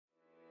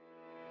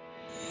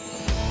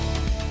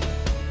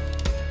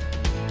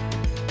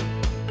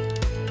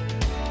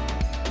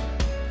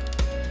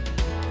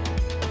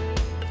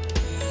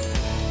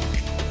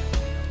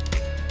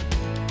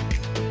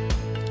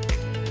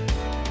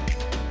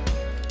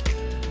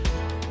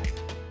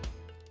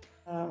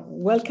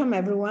Welcome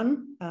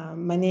everyone.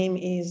 My name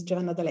is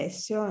Giovanna.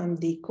 I'm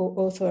the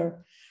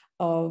co-author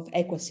of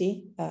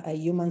Equacy, a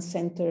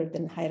human-centered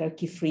and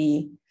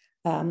hierarchy-free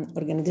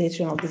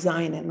organizational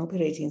design and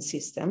operating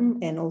system,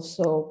 and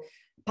also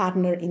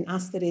partner in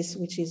Asteris,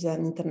 which is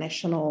an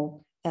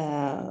international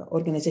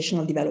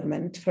organizational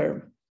development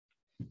firm.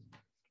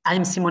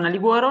 I'm Simona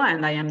Liguoro,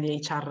 and I am the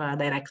HR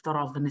director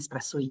of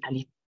Nespresso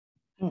Italy.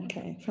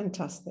 Okay,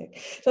 fantastic.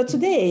 So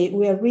today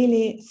we are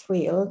really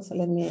thrilled. So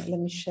let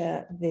me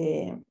share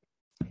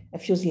a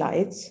few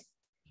slides.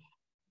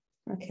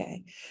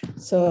 Okay,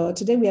 so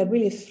today we are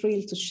really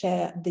thrilled to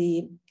share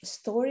the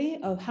story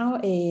of how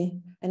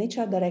an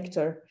HR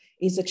director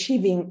is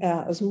achieving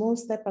a small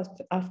step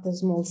after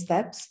small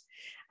steps,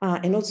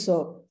 and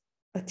also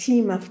a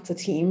team after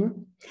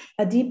team,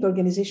 a deep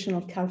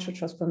organizational culture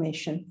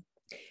transformation.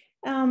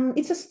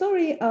 It's a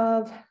story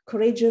of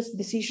courageous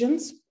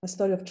decisions, a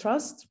story of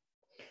trust,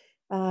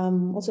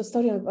 also a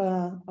story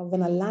of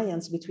an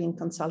alliance between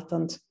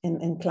consultant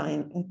and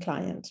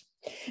client.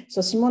 So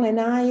Simona and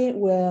I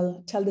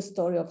will tell the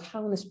story of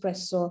how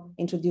Nespresso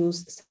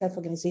introduced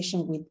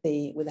self-organization with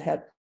the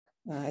help,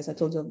 as I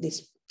told you, of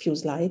these few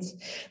slides.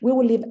 We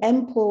will leave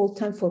ample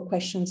time for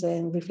questions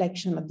and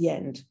reflection at the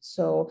end.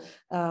 So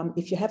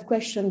if you have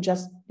questions,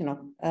 just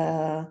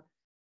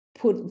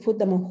put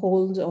them on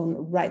hold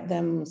or write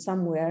them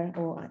somewhere,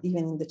 or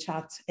even in the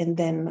chat, and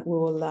then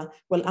we'll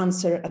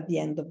answer at the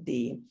end of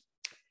the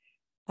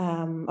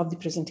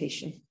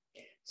presentation.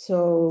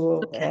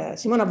 So, okay.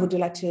 Simona, would you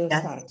like to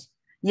start?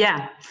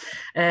 Yeah.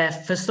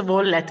 First of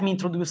all, let me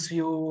introduce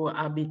you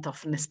a bit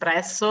of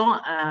Nespresso.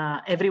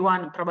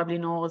 Everyone probably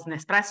knows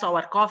Nespresso,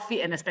 our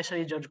coffee, and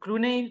especially George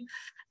Clooney,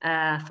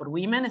 for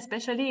women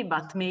especially,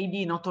 but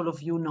maybe not all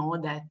of you know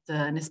that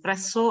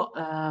Nespresso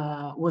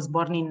was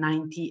born in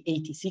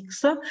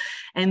 1986,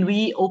 and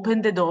we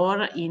opened the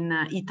door in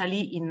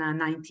Italy in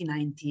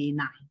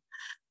 1999.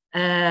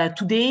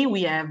 Today,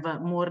 we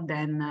have more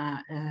than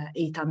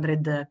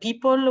 800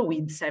 people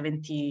with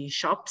 70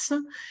 shops,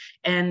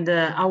 and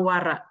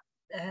our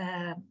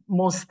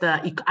most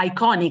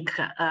iconic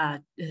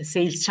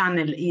sales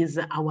channel is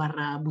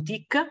our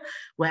boutique,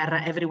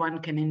 where everyone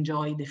can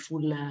enjoy the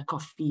full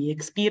coffee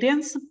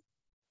experience.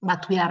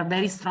 But we are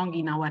very strong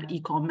in our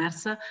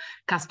e-commerce,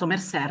 customer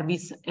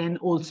service, and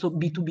also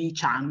B2B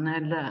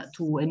channel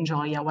to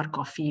enjoy our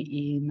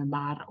coffee in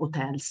bar,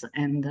 hotels,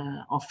 and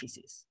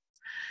offices.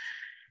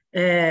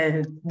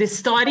 The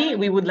story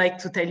we would like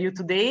to tell you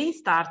today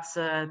starts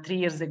 3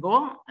 years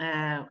ago.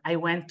 I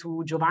went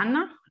to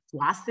Giovanna, to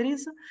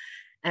Asteris,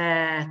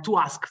 to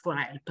ask for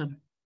help.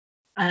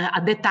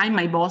 At that time,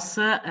 my boss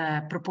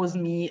proposed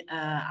me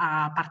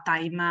a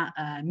part-time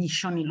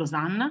mission in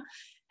Lausanne,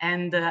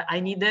 and I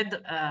needed,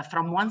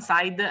 from one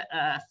side,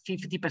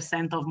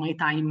 50% of my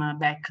time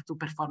back to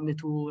perform the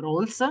 2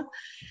 roles.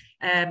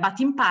 But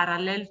in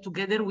parallel,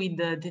 together with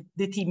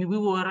the team, we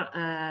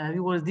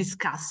were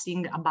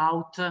discussing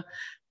about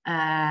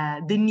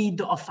the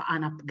need of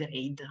an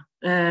upgrade.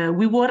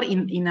 We were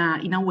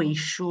in a way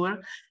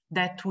sure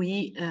that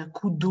we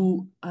could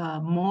do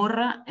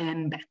more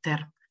and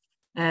better.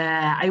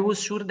 I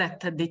was sure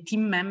that the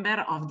team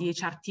member of the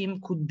HR team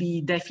could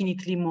be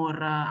definitely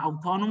more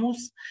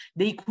autonomous.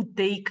 They could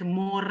take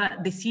more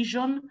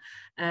decision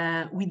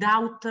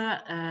without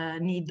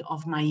need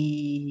of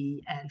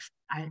my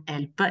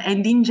help.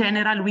 And in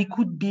general, we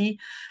could be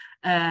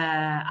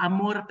a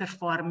more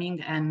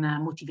performing and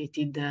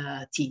motivated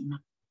team.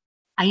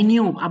 I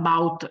knew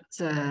about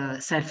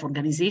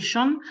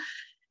self-organization,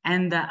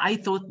 and I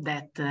thought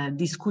that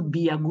this could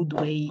be a good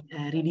way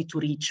really to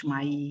reach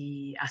my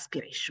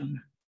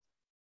aspiration.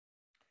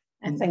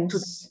 And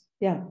thanks.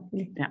 Yeah.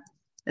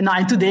 No,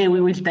 and today we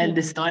will tell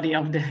the story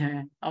of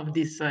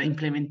this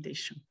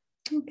implementation.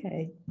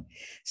 Okay.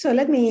 So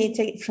let me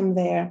take it from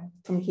here.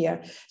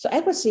 So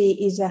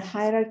Equacy is a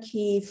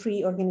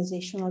hierarchy-free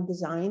organizational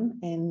design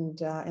and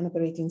an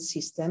operating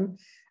system.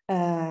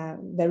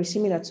 Very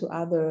similar to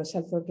other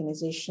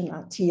self-organization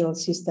TL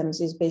systems,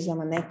 is based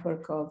on a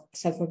network of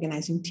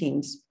self-organizing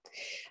teams.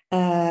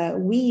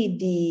 We,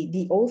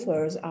 the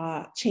authors,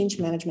 are change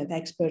management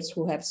experts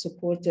who have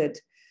supported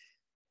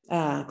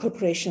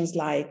corporations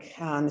like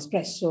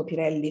Nespresso,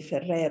 Pirelli,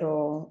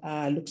 Ferrero,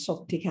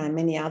 Luxottica, and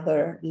many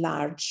other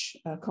large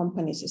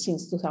companies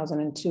since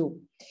 2002.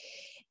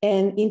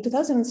 And in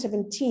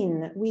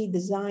 2017, we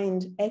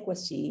designed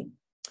Equacy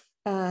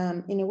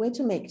in a way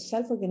to make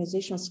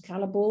self-organization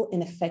scalable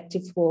and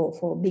effective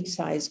for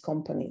big-size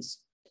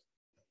companies.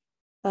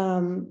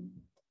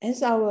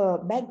 As our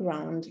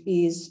background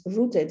is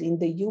rooted in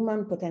the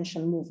human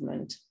potential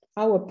movement,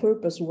 our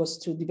purpose was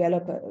to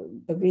develop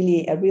a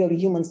real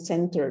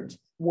human-centered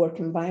work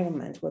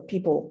environment where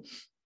people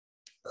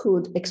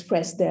could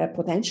express their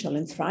potential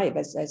and thrive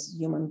as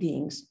human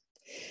beings.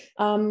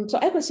 So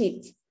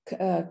Equacy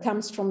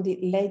comes from the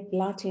late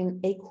Latin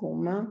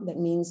equum, that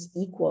means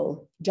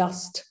equal,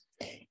 just.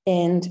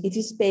 And it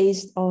is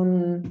based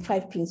on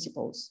 5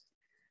 principles.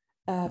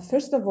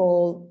 First of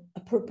all,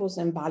 a purpose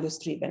and values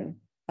driven.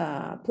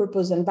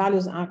 Purpose and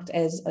values act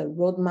as a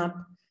roadmap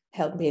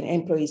helping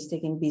employees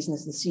taking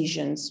business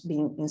decisions,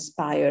 being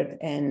inspired,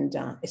 and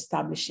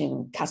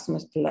establishing customer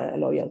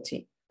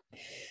loyalty.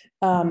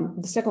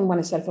 The second one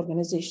is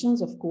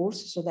self-organizations, of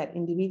course, so that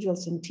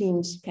individuals and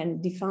teams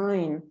can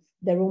define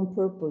their own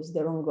purpose,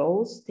 their own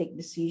goals, take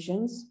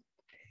decisions,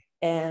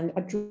 and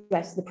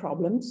address the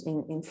problems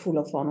in full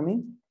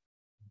autonomy.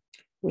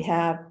 We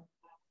have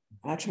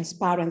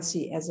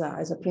transparency as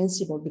a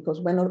principle, because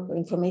when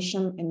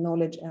information and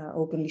knowledge are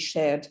openly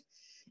shared,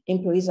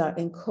 employees are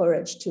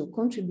encouraged to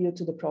contribute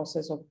to the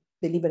process of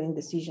delivering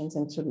decisions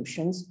and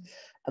solutions.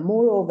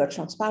 Moreover,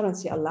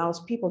 transparency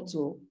allows people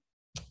to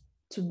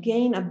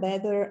gain a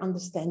better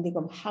understanding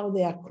of how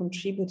they are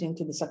contributing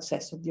to the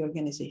success of the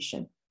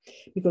organization,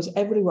 because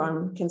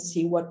everyone can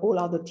see what all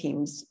other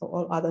teams,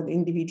 all other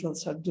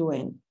individuals are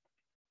doing.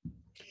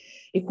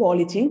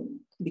 Equality,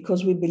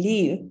 because we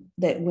believe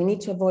that we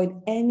need to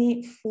avoid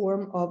any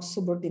form of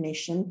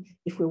subordination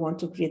if we want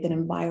to create an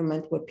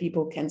environment where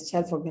people can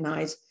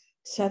self-organize,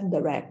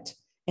 self-direct,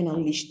 and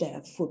unleash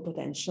their full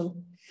potential.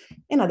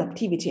 And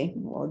adaptivity,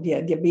 or the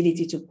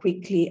ability to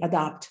quickly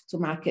adapt to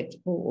market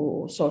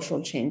or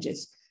social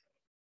changes.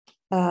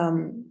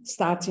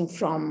 Starting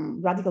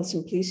from radical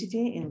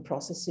simplicity in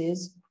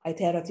processes,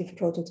 iterative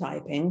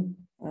prototyping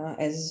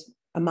as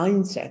a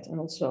mindset, and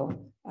also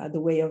the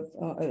way of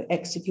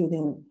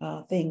executing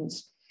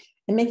things,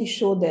 and making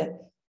sure that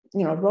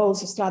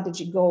roles,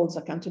 strategy, goals,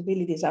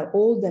 accountabilities are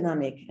all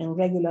dynamic and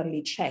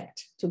regularly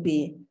checked to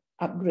be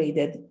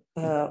upgraded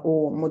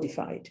or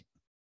modified.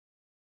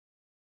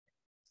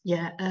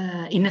 Yeah,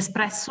 in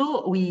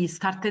Nespresso, we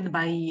started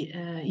by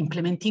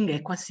implementing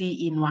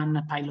equity in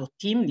one pilot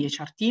team, the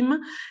HR team,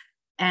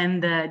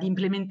 and the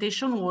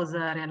implementation was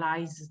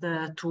realized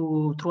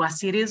through a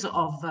series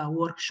of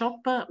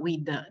workshops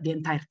with the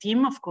entire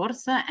team, of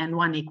course, and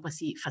one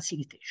equity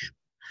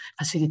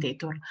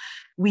facilitator.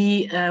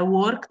 We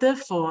worked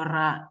for,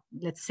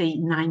 let's say,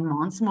 9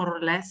 months, more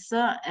or less,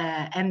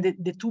 and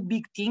the two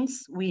big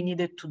things we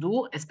needed to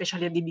do,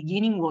 especially at the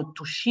beginning, was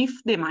to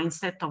shift the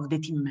mindset of the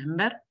team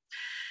member.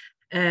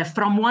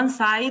 From one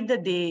side,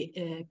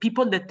 the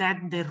people that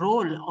had the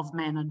role of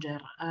manager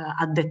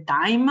at that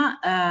time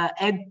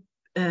had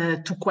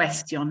to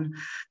question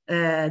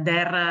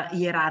their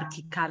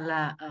hierarchical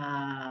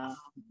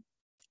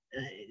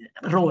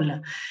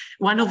role.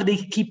 One of the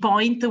key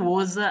points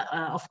was,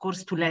 of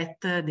course, to let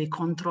the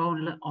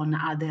control on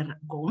other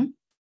go.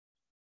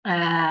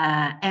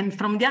 And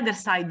from the other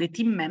side, the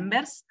team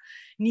members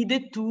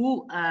needed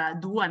to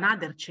do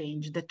another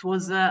change, that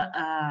was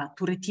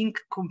to rethink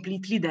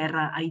completely their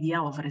idea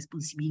of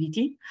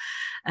responsibility.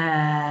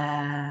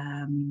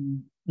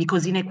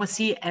 Because in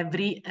equity,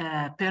 every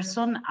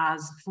person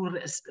has full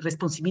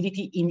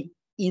responsibility in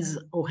his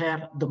or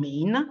her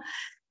domain.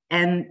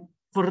 And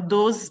for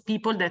those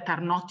people that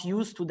are not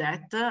used to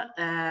that,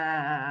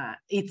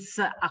 it's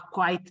a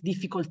quite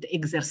difficult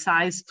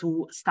exercise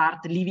to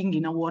start living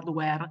in a world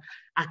where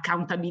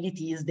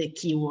accountability is the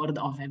keyword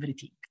of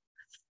everything.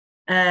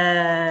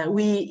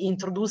 We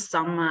introduced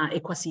some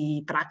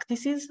equity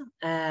practices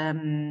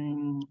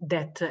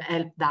that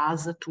helped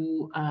us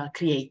to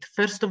create,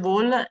 first of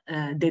all,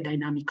 the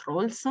dynamic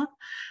roles,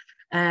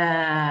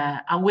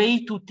 a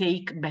way to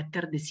take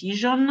better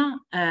decision,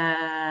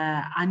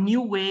 a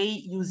new way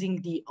using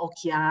the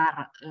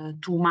OKR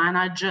to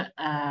manage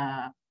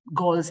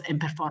goals and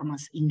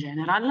performance in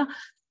general,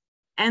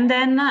 and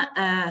then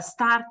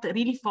start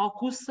really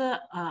focus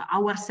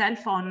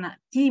ourselves on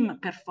team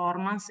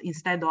performance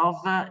instead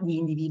of the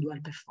individual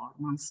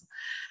performance.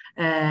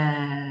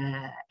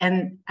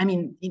 And I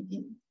mean,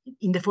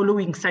 in the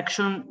following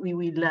section, we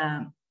will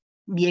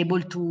be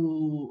able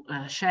to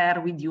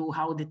share with you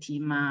how the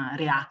team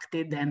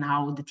reacted and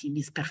how the team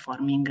is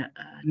performing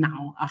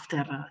now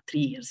after 3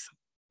 years.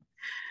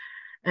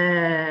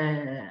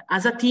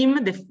 As a team,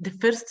 the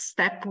first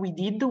step we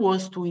did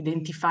was to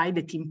identify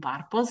the team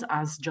purpose,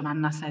 as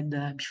Giovanna said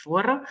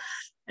before.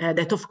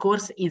 That, of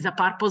course, is a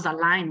purpose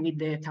aligned with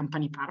the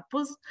company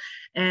purpose.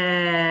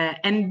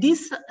 And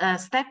this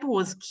step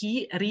was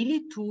key,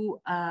 really, to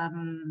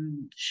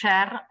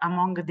share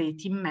among the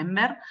team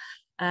member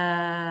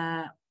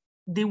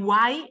the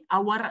why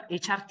our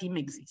HR team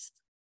exists.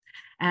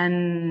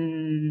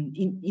 And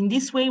in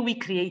this way, we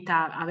create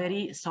a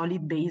very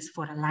solid base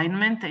for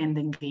alignment and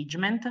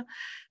engagement,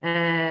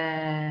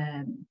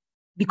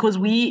 because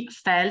we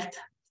felt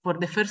for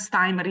the first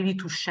time really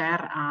to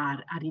share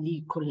a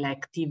really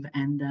collective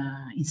and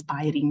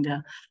inspiring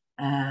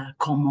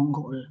common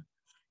goal.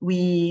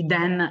 We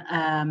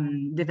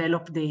then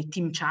developed the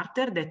team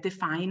charter that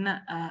define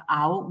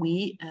how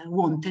we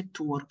wanted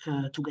to work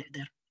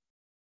together.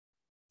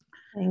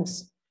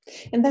 Thanks.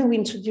 And then we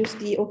introduced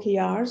the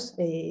OKRs.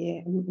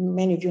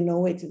 Many of you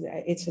know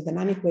it's a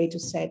dynamic way to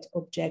set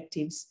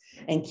objectives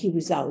and key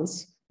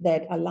results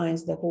that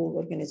aligns the whole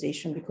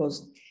organization,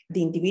 because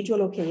the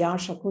individual OKR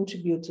shall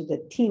contribute to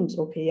the team's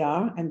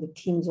OKR, and the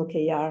team's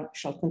OKR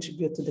shall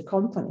contribute to the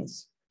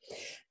company's.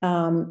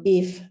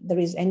 If there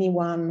is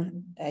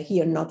anyone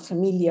here not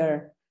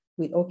familiar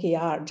with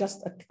OKR,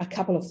 just a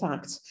couple of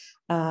facts.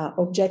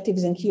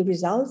 Objectives and key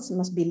results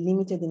must be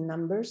limited in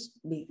numbers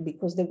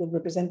because they will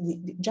represent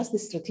just the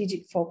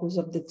strategic focus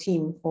of the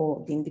team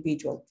or the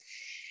individual.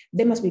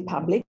 They must be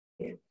public,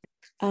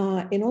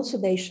 and also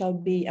they shall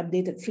be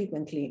updated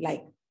frequently,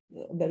 like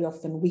very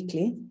often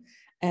weekly,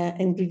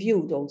 and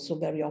reviewed also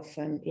very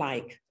often,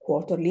 like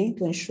quarterly,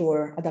 to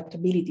ensure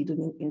adaptability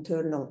to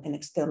internal and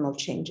external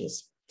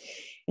changes.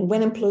 And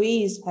when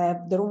employees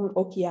have their own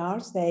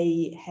OKRs,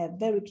 they have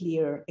very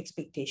clear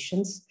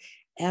expectations.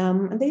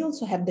 And they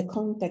also have the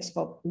context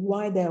of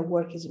why their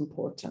work is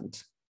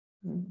important.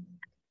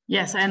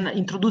 Yes, and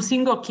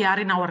introducing OKR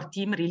in our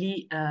team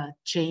really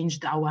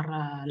changed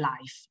our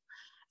life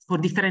for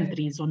different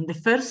reasons. The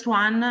first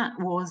one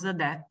was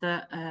that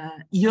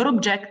your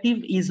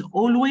objective is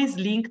always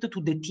linked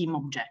to the team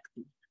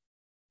objective.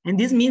 And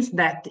this means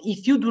that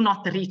if you do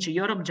not reach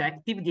your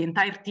objective, the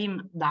entire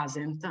team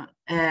doesn't.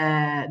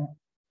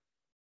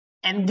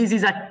 And this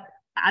is a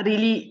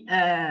really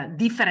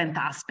different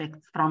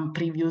aspect from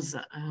previous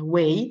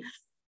way,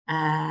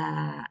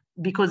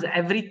 because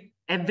every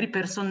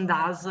person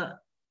does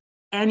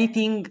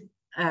anything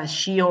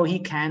she or he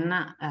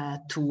can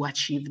to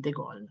achieve the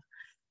goal.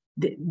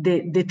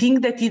 The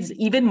thing that is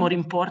even more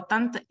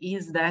important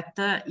is that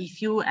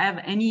if you have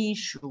any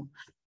issue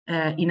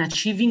in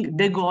achieving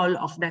the goal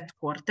of that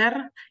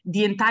quarter,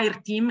 the entire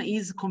team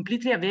is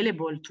completely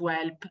available to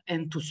help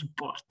and to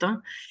support.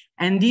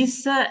 And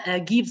this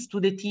gives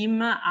to the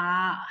team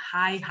a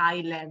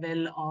high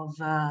level of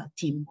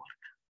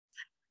teamwork.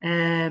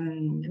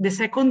 The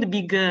second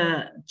big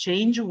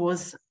change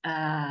was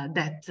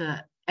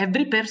that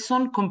every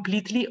person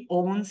completely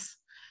owns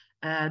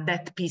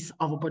that piece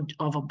of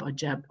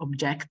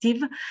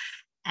objective.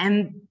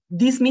 And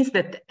this means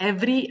that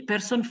every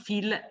person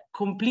feels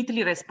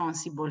completely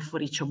responsible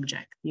for each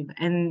objective,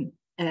 and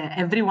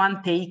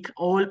everyone take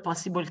all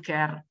possible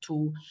care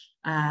to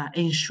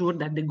ensure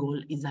that the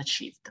goal is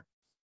achieved.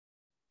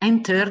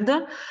 And third,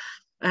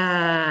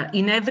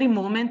 in every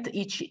moment,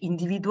 each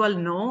individual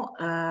knows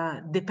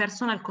the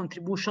personal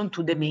contribution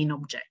to the main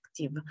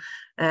objective.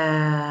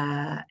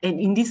 And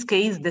in this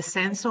case, the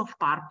sense of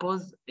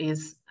purpose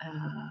is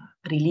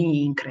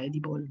really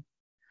incredible.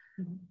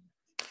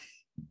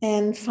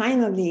 And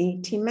finally,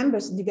 team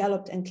members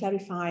developed and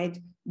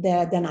clarified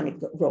their dynamic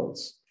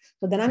roles.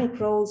 So dynamic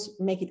roles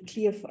make it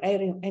clear for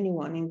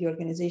anyone in the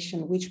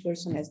organization which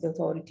person has the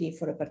authority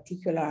for a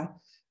particular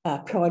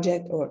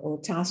project or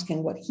task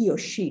and what he or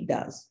she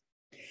does.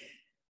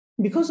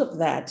 Because of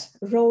that,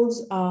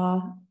 roles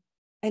are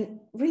a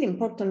really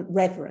important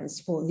reference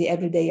for the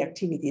everyday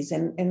activities.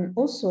 And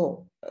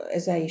also,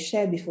 as I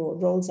shared before,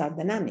 roles are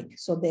dynamic.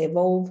 So they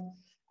evolve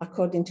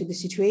according to the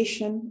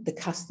situation, the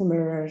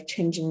customer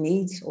changing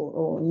needs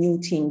or new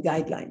team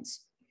guidelines.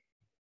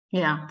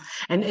 Yeah,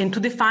 and to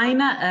define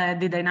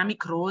the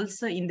dynamic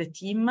roles in the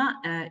team,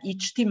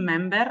 each team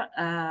member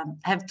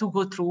have to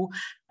go through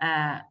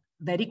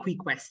very quick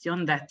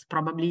question that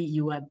probably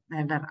you have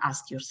never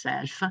asked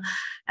yourself.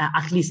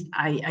 At least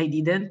I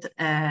didn't.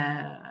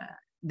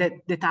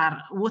 That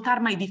are, what are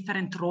my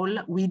different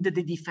role with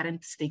the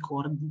different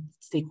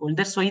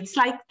stakeholders? So it's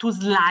like to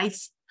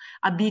slice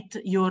a bit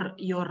your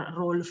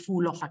role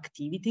full of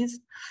activities.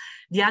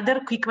 The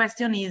other quick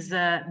question is,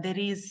 there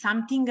is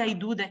something I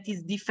do that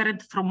is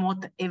different from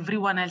what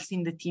everyone else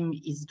in the team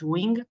is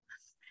doing.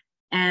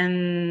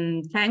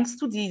 And thanks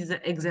to this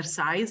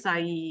exercise,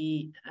 I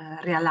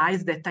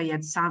realized that I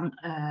had some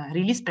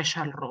really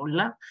special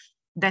role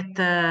that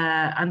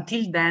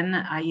until then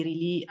I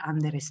really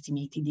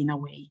underestimated in a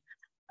way.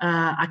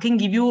 I can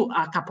give you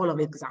a couple of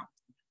examples.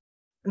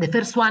 The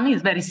first one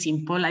is very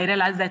simple. I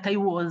realized that I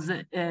was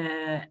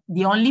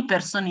the only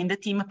person in the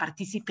team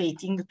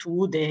participating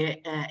to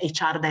the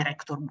HR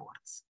director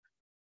boards.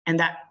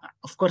 And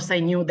of course, I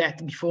knew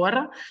that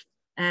before.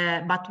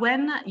 But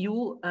when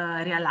you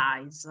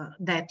realize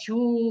that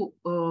you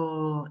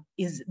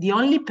is the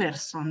only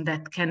person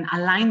that can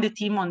align the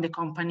team on the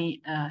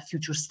company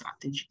future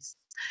strategies,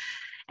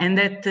 and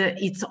that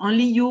it's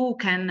only you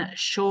can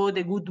show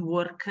the good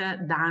work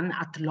done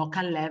at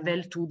local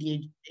level to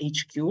the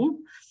HQ,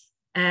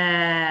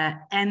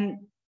 and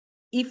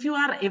if you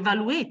are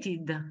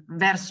evaluated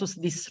versus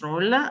this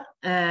role,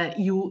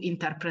 you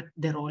interpret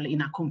the role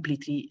in a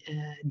completely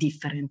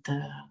different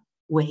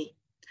way.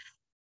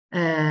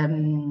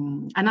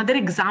 Another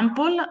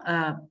example,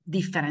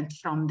 different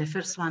from the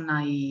first one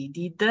I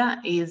did,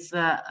 is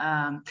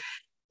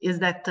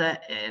that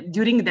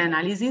during the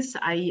analysis,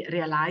 I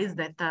realized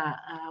that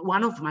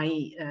one of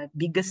my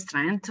biggest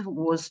strengths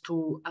was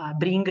to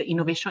bring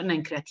innovation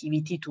and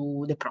creativity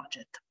to the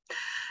project.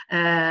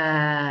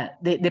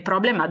 The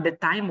problem at the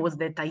time was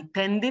that I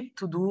tended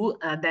to do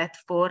that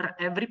for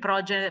every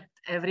project,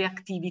 every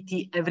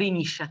activity, every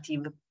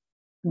initiative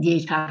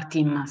the HR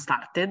team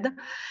started.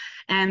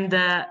 And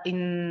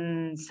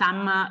in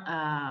some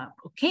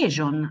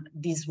occasion,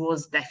 this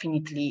was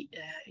definitely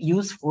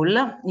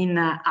useful. In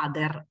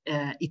other,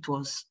 it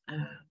was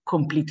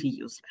completely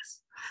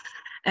useless.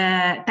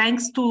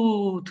 Thanks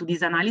to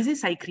this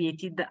analysis, I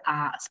created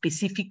a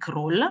specific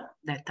role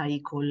that I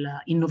call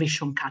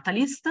innovation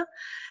catalyst.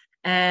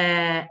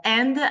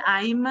 And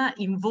I'm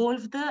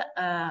involved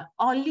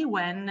only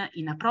when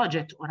in a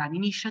project or an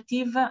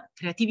initiative,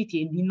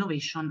 creativity and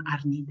innovation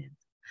are needed.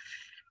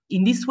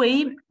 In this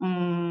way,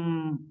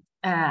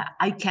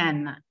 I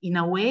can, in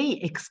a way,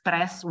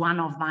 express one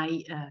of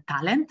my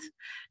talent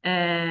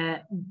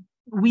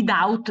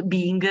without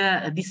being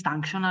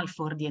dysfunctional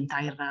for the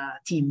entire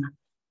team.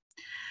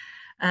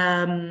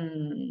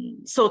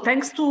 So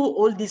thanks to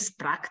all these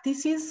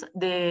practices,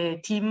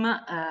 the team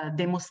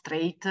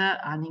demonstrate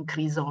an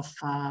increase of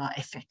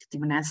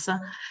effectiveness,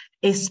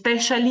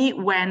 especially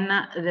when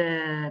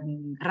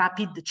the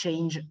rapid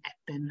change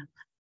happen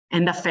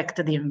and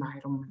affect the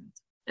environment.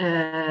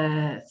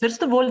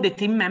 First of all, the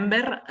team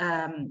member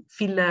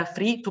feel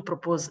free to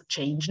propose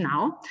change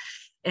now.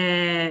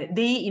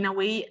 They, in a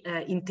way,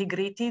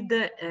 integrated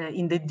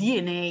in the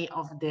DNA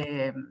of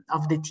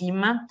the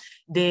team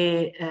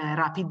the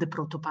rapid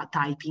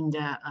prototyping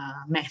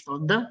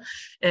method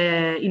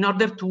in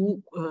order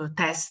to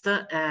test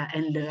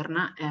and learn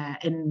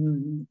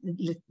and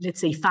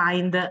let's say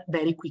find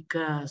very quick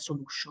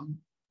solution.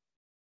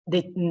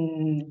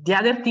 The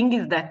other thing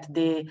is that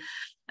the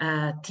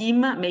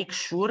team makes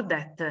sure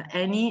that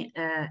any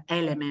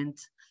element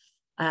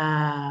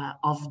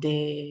of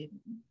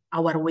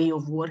our way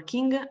of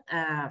working,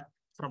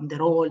 from the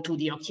role to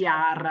the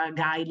OKR,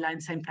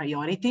 guidelines and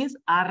priorities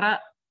are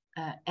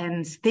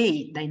and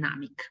stay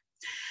dynamic.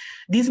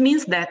 This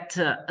means that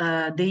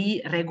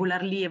they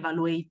regularly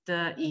evaluate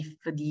if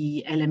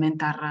the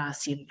elements are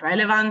still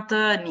relevant,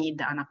 need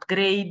an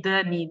upgrade,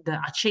 need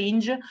a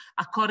change,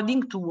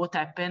 according to what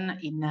happened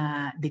in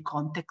the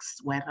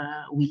context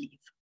where we live.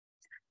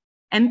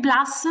 And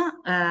plus,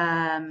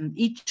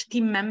 each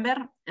team member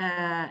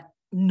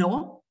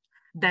know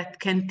that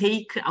can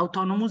take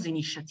autonomous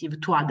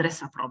initiative to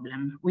address a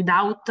problem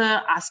without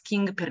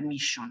asking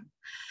permission.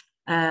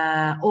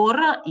 Or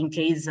in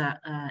case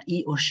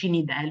he or she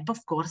need help,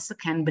 of course,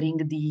 can bring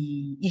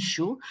the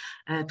issue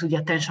to the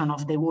attention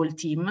of the whole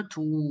team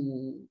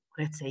to,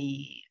 let's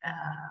say,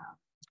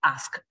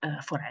 ask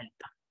for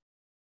help.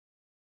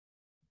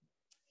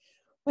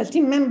 Well,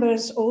 team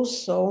members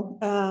also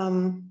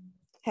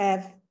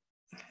have,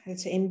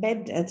 let's say,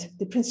 embedded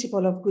the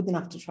principle of good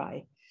enough to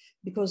try,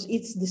 because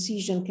each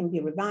decision can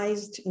be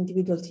revised.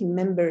 Individual team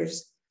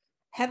members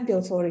have the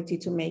authority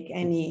to make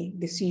any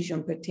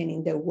decision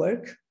pertaining their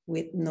work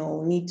with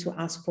no need to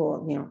ask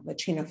for, the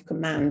chain of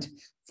command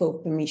for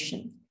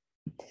permission.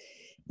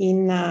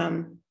 In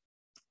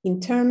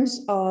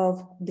terms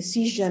of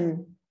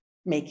decision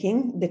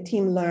making, the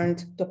team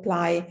learned to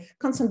apply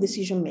consent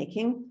decision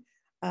making.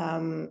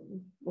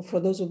 For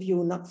those of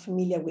you not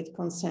familiar with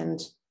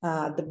consent,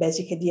 the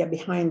basic idea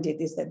behind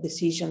it is that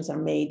decisions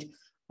are made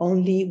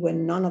only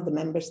when none of the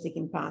members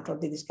taking part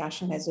of the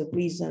discussion has a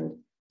reasoned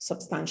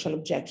substantial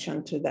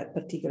objection to that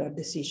particular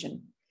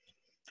decision.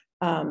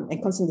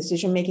 And consent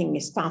decision-making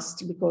is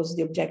fast because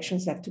the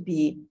objections have to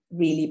be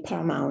really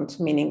paramount,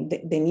 meaning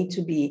they need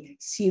to be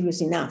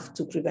serious enough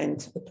to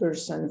prevent a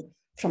person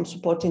from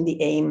supporting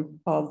the aim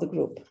of the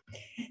group.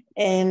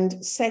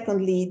 And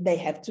secondly, they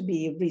have to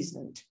be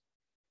reasoned.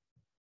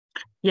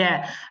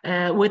 Yeah,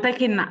 what I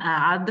can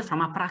add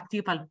from a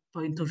practical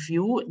point of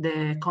view,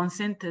 the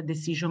consent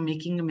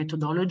decision-making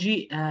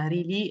methodology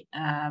really,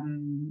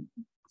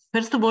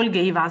 first of all,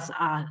 gave us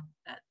a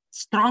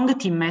strong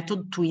team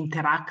method to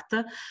interact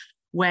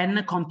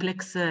when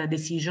complex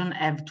decisions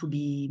have to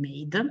be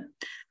made.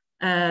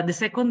 The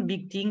second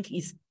big thing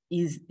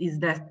is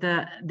that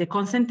the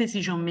consent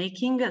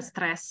decision-making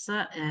stress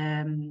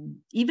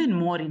even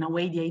more in a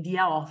way the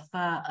idea of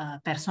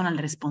personal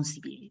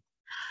responsibility.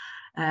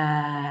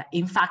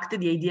 In fact,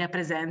 the idea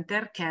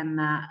presenter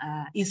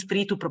is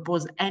free to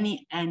propose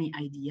any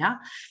idea,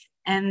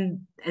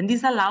 and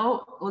this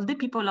allows all the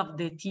people of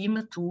the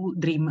team to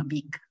dream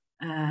big.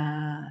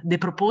 The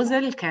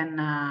proposal can,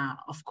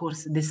 of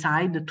course,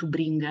 decide to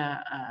bring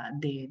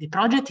the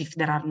project if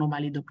there are no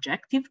valid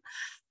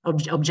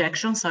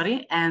objections,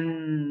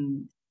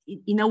 and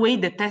in a way,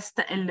 the test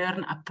and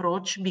learn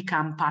approach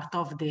become part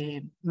of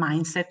the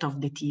mindset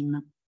of the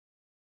team.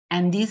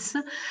 And this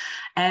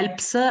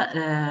helps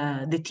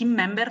the team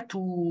member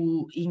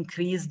to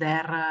increase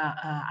their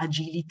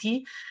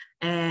agility,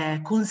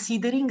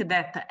 considering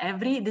that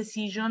every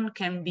decision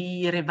can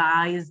be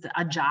revised,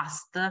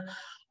 adjusted,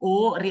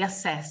 or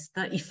reassessed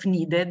if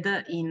needed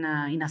in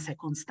a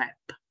second step.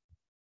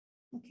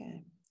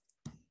 Okay,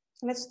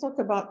 so let's talk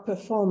about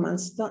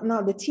performance.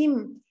 Now the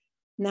team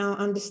now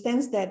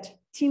understands that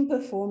team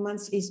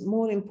performance is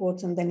more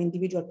important than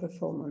individual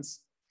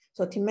performance.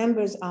 So team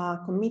members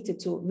are committed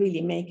to really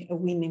make a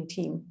winning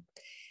team.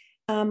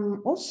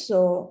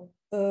 Also,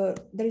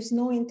 there is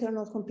no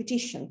internal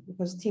competition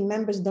because team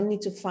members don't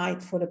need to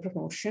fight for the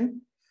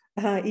promotion.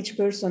 Each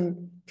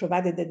person,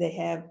 provided that they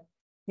have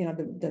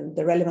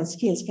the relevant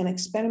skills, can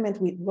experiment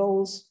with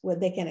roles where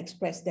they can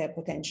express their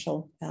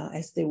potential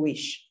as they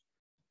wish.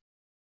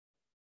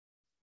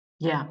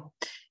 Yeah.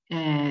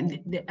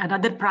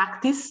 Another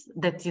practice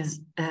that is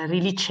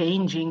really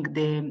changing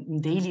the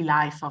daily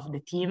life of the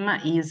team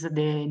is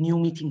the new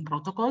meeting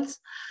protocols.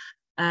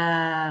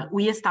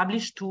 We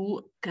established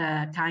two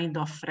kind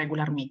of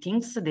regular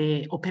meetings.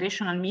 The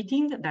operational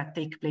meeting that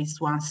take place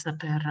once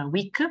per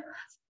week,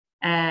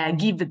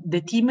 give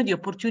the team the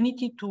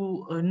opportunity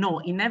to know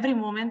in every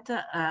moment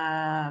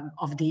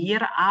of the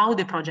year how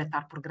the projects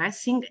are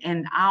progressing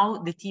and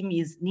how the team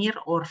is near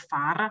or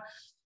far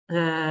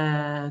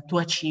to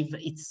achieve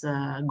its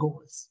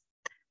goals.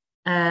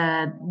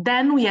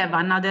 Then we have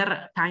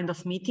another kind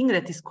of meeting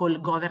that is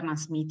called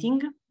governance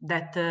meeting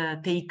that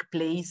take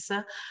place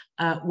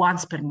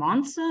once per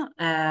month,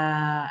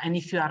 and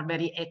if you are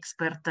very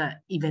expert,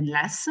 even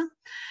less.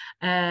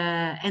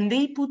 And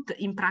they put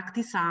in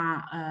practice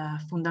a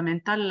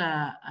fundamental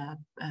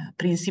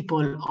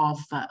principle of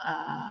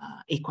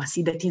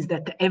equity, that is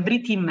that every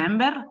team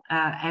member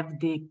have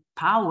the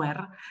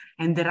power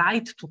and the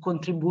right to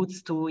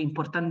contribute to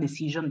important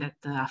decisions that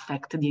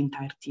affect the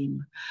entire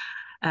team.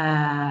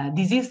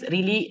 This is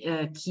really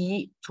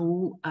key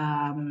to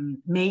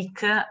make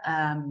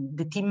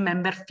the team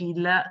member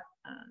feel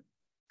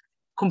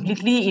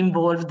completely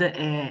involved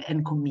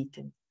and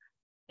committed.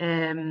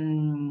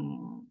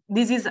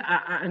 This is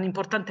an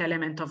important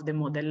element of the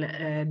model,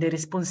 the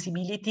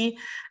responsibility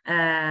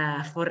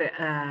for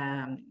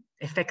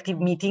effective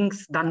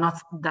meetings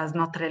does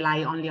not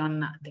rely only on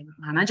the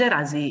manager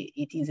as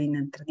it is in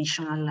a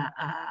traditional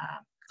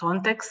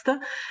context,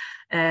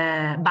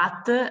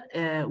 but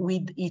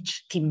with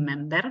each team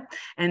member.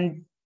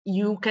 And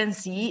you can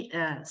see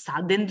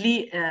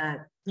suddenly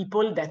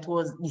people that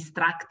was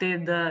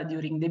distracted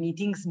during the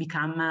meetings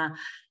become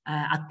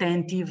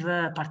attentive,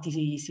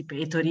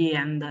 participatory,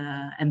 and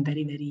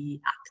very,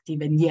 very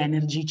active, and the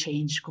energy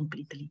changed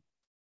completely.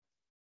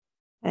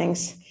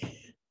 Thanks.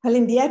 Well,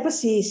 in the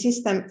equity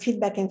system,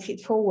 feedback and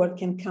feed-forward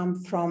can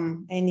come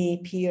from any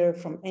peer,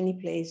 from any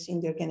place in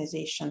the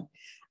organization.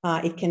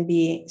 It can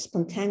be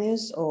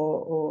spontaneous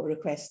or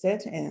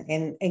requested.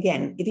 And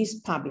again, it is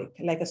public,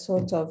 like a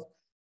sort of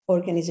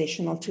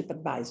organizational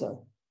TripAdvisor.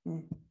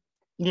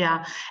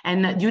 Yeah,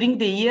 and during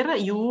the year,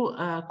 you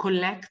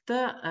collect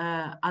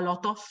a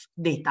lot of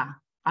data,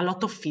 a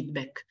lot of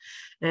feedback.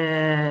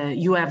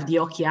 You have the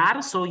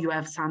OKR, so you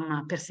have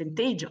some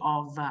percentage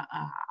of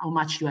how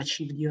much you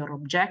achieved your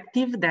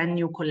objective. Then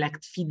you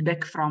collect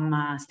feedback from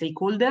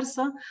stakeholders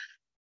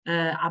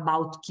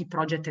about key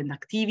projects and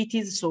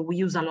activities. So we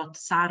use a lot of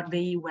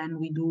survey when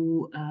we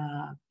do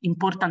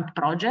important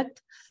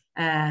projects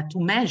to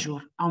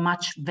measure how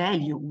much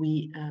value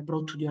we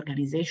brought to the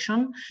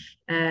organization.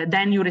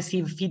 Then you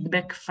receive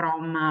feedback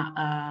from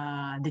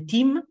the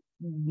team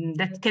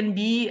that can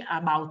be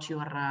about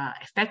your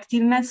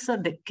effectiveness,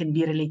 that can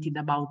be related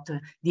about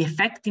the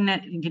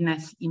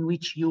effectiveness in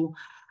which you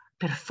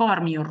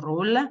perform your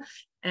role,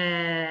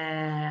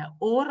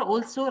 or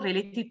also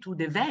related to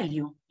the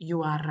value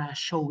you are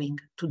showing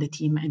to the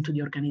team and to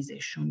the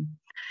organization.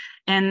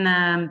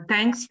 And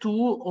thanks to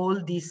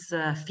all this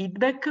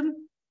feedback,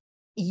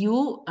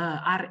 you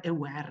are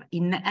aware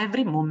in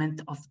every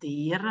moment of the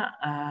year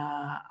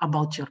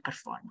about your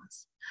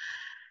performance.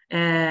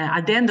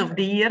 At the end of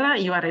the year,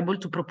 you are able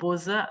to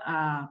propose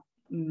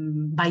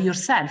by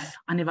yourself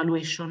an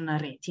evaluation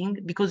rating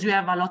because you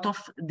have a lot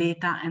of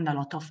data and a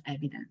lot of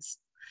evidence.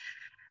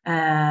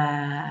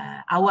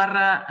 Our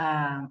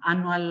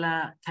annual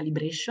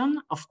calibration,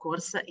 of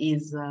course,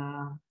 is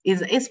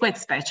quite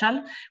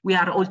special. We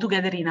are all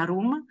together in a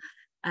room.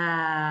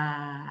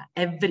 And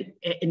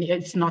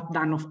it's not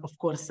done, of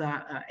course,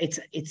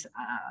 it's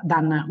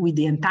done with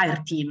the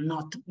entire team,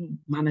 not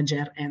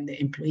manager and the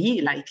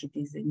employee like it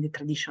is in the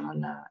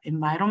traditional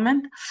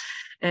environment.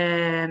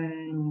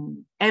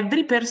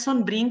 Every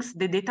person brings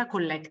the data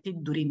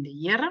collected during the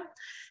year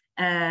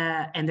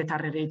and that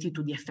are related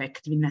to the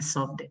effectiveness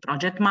of the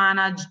project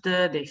managed,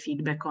 the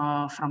feedback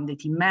from the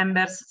team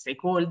members,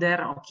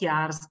 stakeholder,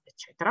 OKRs,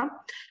 etc.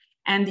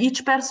 And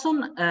each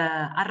person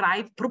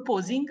arrived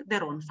proposing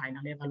their own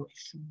final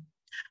evaluation.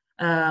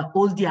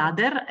 All the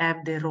others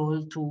have the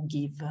role to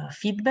give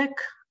feedback,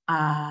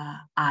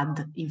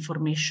 add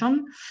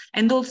information,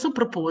 and also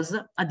propose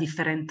a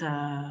different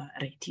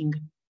rating.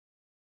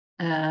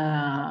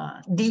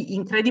 The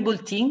incredible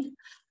thing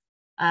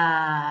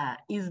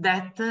is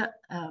that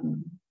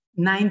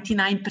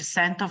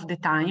 99% of the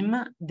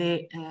time,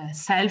 the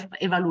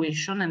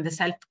self-evaluation and the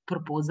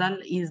self-proposal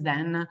is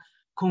then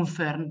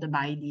confirmed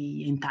by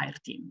the entire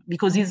team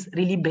because it's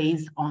really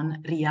based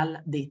on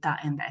real data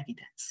and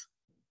evidence.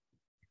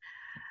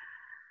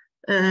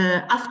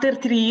 After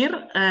 3 years,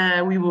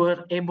 we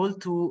were able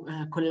to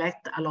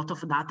collect a lot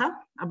of data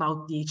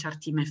about the HR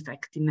team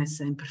effectiveness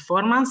and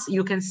performance.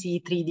 You can see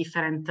 3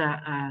 different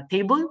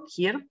tables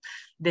here.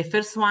 The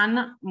first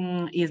one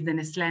is the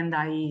Nestlé and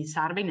I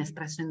survey,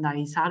 Nespresso and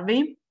I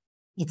survey.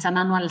 It's an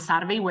annual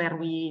survey where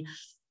we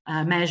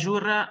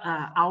measure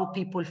how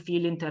people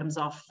feel in terms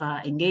of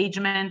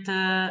engagement,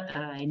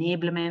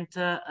 enablement,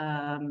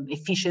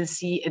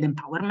 efficiency, and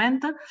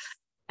empowerment.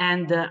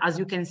 And as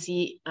you can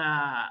see,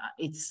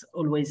 it's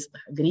always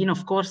green,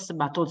 of course,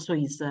 but also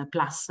is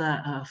plus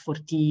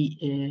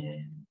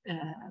 40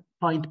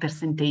 point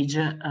percentage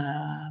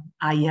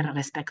higher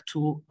respect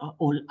to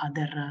all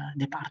other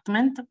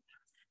departments.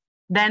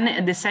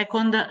 Then the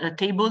second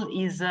table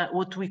is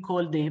what we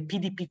call the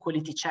PDP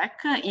quality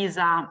check, is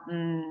a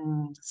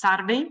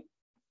survey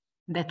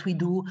that we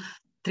do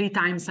 3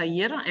 times a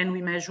year, and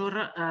we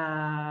measure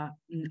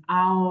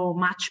how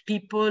much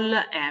people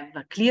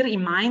have clear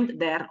in mind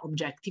their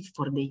objective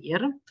for the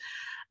year,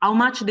 how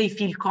much they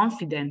feel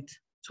confident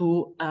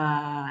to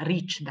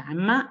reach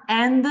them,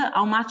 and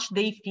how much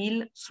they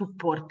feel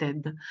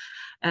supported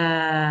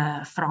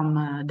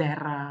from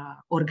their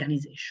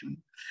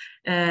organization.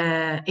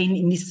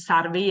 In this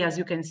survey, as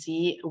you can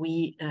see,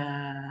 we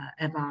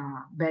have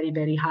a very,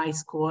 very high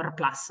score,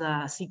 plus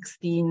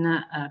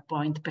 16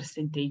 point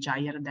percentage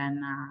higher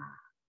than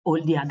all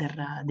the other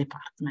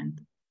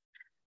departments.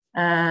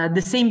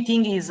 The same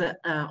thing is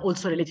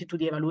also related to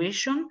the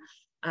evaluation.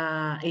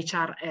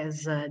 HR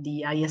has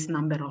the highest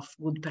number of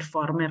good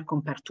performer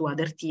compared to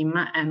other team,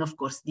 and of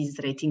course these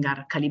ratings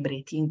are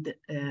calibrated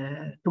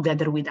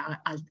together with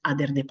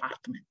other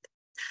departments.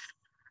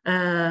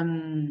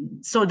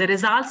 So the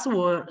results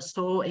were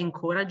so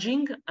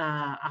encouraging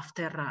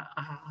after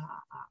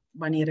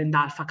 1 year and a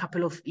half, a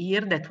couple of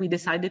years, that we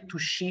decided to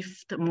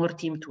shift more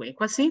team to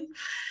equacy.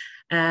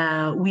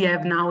 We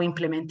have now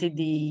implemented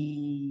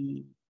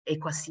the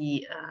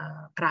equacy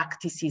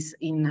practices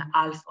in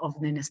half of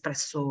the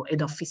Nespresso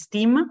head office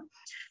team,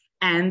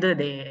 and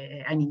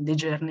the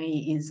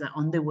journey is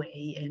on the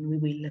way, and we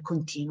will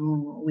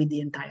continue with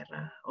the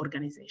entire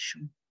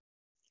organization.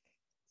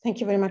 Thank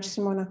you very much,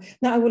 Simona.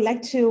 Now I would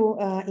like to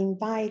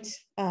invite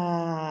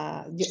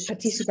the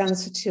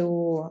participants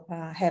to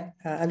have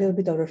a little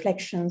bit of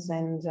reflections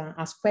and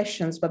ask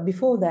questions. But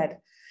before that,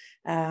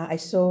 I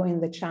saw in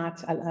the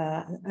chat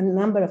a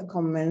number of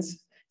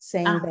comments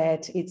saying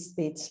that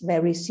it's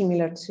very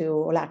similar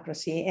to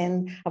holacracy,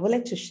 and I would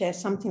like to share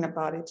something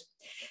about it.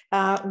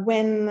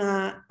 When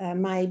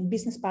my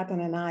business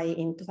partner and I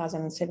in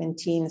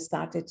 2017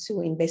 started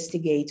to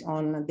investigate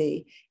on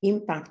the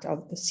impact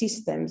of the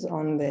systems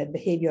on the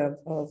behavior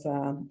of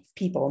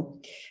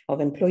people,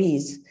 of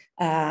employees,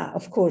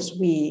 of course,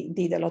 we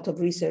did a lot of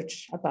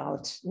research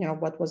about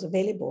what was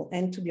available.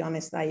 And to be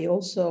honest, I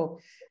also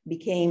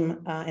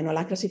became an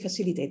holacracy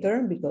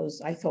facilitator,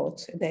 because I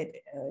thought that,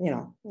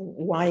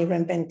 why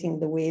reinventing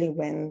the wheel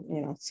when,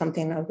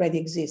 something already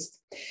exists.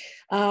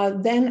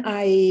 Then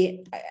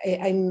I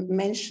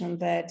mentioned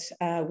that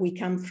we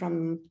come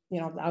from,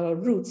 our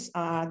roots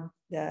are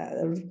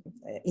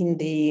in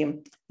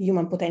the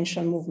human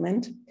potential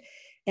movement.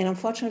 And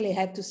unfortunately, I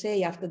have to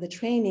say, after the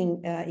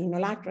training in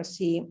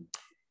holacracy,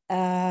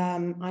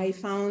 I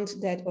found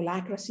that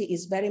holacracy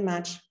is very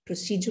much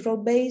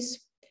procedural based.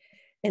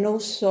 And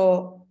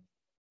also,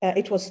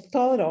 it was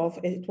thought of,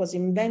 it was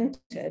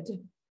invented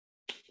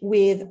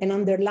with an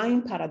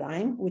underlying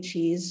paradigm, which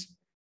is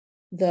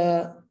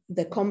the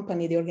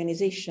company, the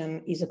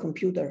organization is a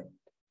computer.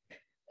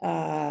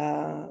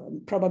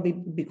 Probably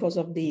because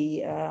of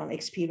the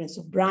experience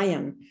of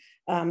Brian.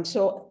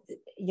 So,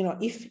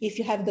 if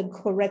you have the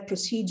correct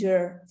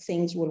procedure,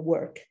 things will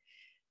work.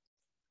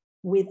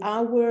 With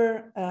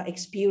our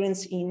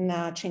experience in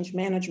change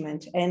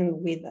management,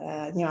 and with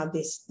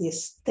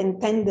this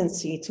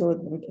tendency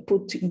to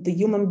put the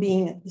human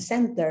being at the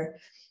center,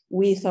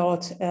 we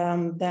thought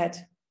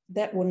that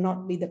would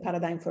not be the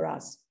paradigm for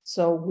us.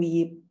 So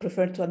we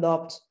prefer to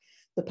adopt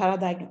the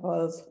paradigm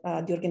of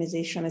the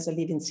organization as a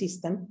living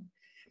system.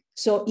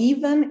 So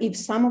even if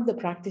some of the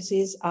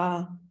practices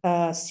are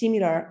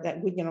similar,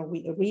 that we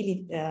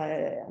really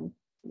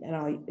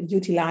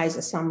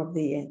utilize some of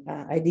the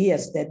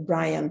ideas that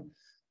Brian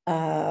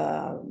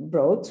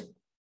brought,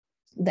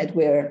 that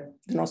were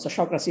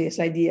sociocracy's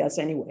ideas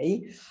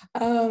anyway.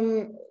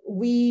 The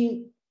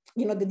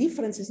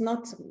difference is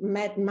not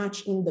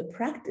much in the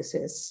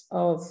practices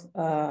of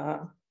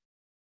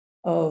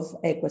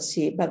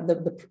equacy, but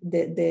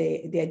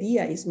the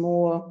idea is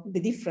more, the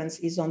difference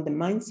is on the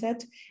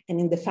mindset and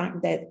in the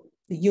fact that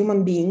the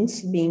human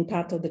beings, being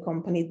part of the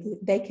company,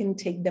 they can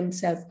take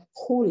themselves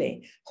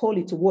wholly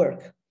to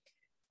work.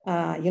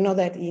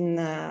 That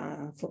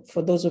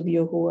for those of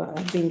you who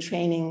have been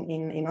training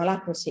in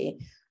holacracy,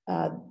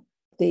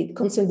 the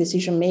constant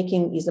decision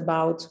making is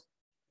about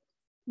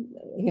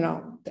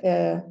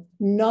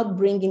not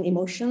bringing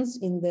emotions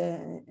in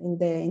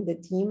the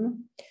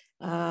team,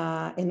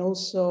 and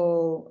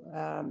also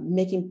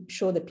making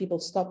sure that people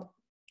stop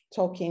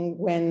talking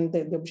when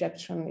the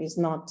objection is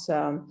not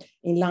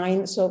in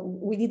line. So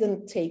we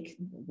didn't take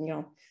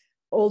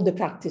all the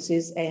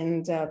practices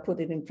and put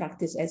it in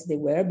practice as they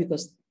were,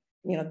 because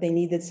they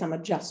needed some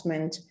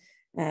adjustment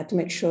to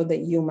make sure that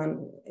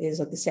human is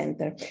at the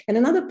center. And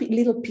another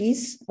little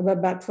piece,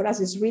 but for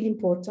us is really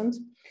important,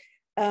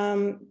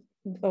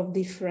 of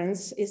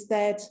difference is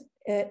that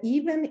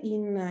even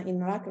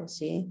in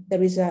holacracy,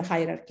 there is a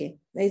hierarchy.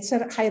 It's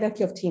a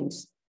hierarchy of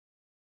teams.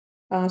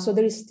 So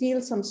there is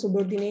still some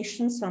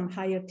subordination. Some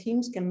higher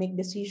teams can make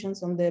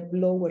decisions on the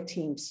lower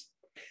teams.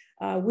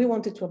 we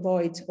wanted to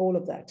avoid all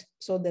of that.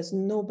 So there's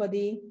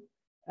nobody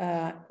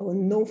or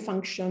no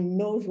function,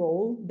 no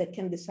role that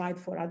can decide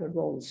for other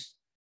roles.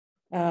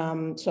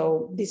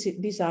 So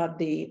these are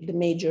the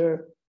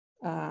major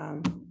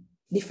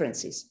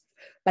differences.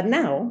 But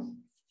now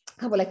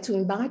I would like to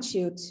invite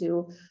you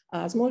to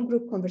a small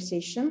group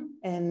conversation,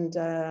 and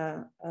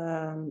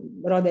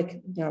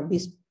Rodek,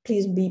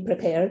 please be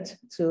prepared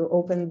to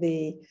open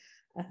the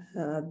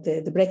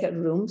breakout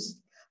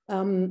rooms.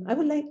 I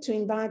would like to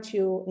invite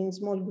you in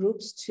small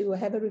groups to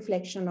have a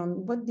reflection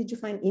on what did you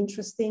find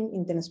interesting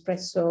in the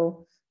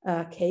Nespresso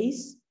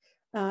case,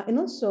 and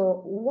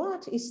also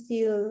what is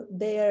still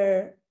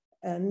there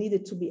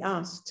needed to be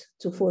asked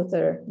to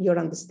further your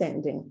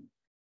understanding.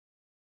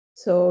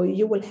 So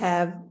you will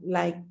have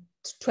like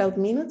 12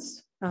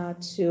 minutes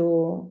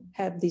to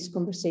have these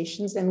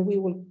conversations, and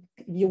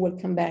you will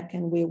come back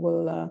and we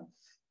will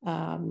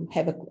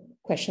have a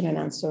question and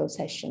answer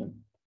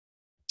session.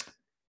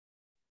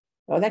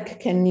 Rodek,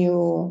 can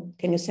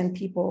you send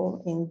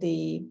people in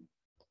the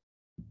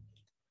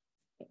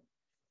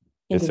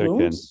rooms? I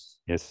can.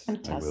 Yes,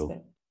 fantastic. I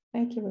will.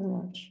 Thank you very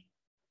much.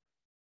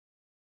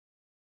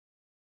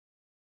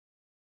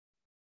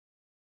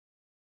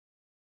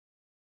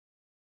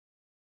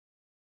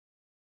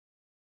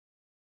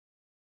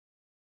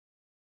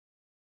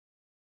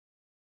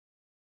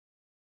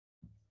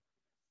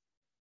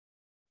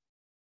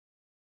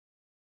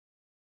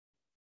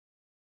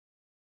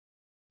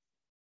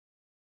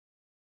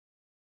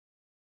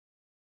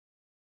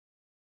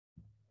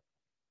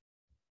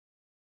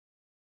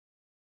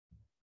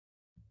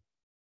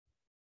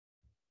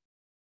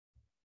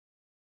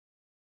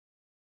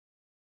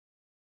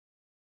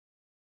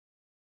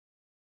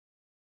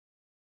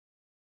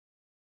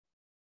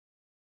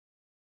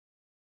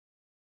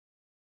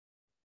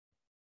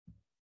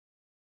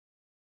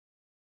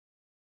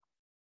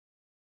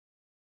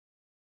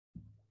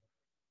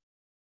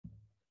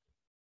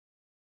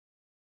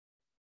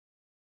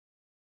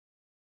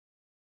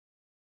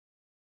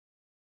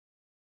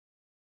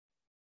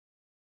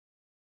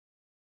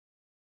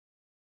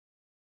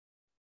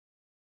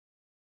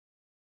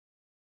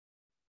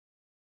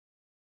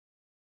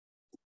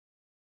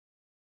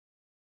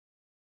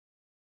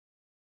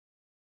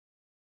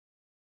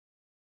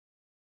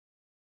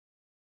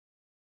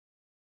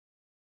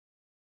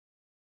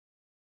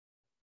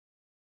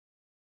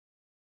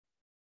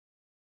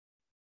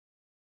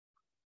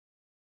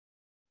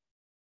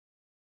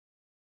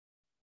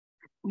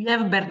 We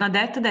have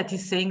Bernadette that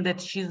is saying that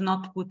she's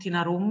not put in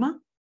a room.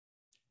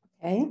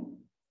 Okay.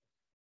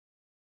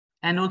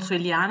 And also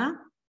Eliana.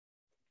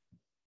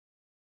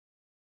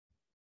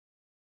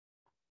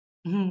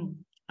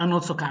 And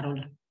also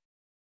Carol.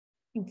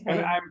 Okay.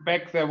 And I'm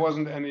back. There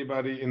wasn't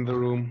anybody in the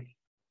room.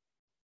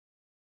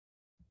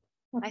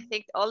 I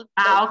think all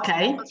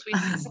okay. those we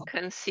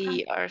can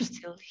see are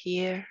still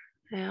here.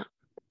 Yeah.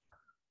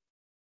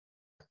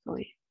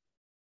 Sorry.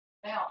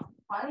 Well,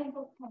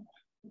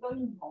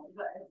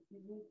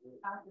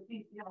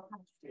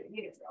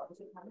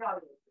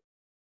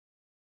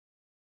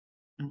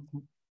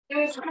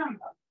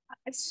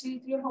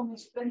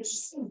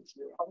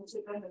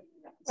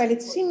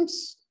 it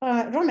seems,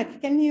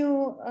 Romek, can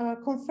you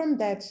confirm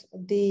that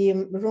the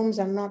rooms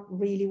are not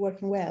really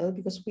working well,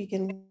 because we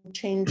can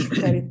change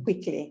very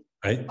quickly?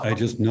 I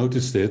just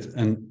noticed it,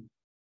 and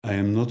I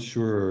am not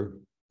sure.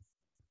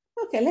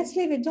 Okay, let's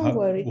leave it. Don't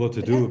worry. What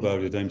to do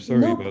about it? I'm sorry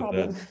no about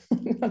problem.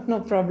 that.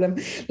 No problem.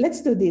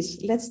 Let's do this.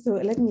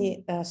 Let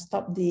me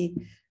stop the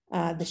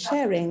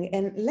sharing,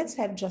 and let's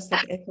have just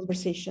a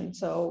conversation.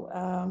 So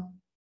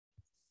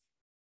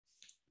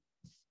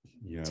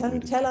yeah,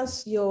 tell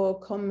us your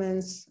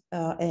comments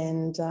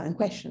and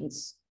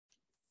questions.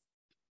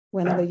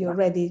 Whenever you're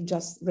ready,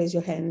 just raise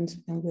your hand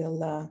and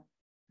we'll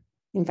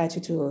invite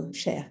you to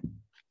share.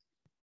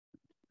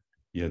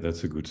 Yeah,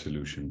 that's a good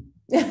solution.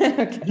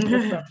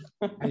 Okay.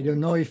 I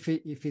don't know if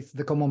it's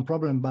the common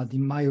problem, but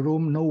in my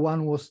room, no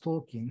one was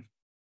talking.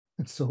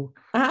 So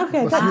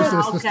okay. it was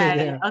useless to stay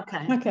there.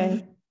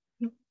 Okay.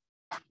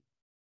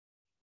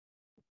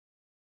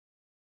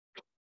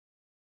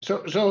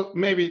 So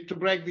maybe to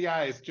break the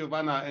ice,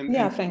 Giovanna and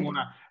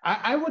Simona,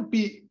 I would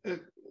be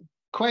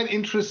quite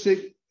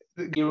interested.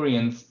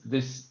 Experience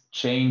this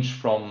change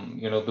from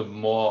the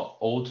more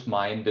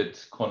old-minded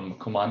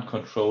command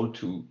control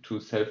to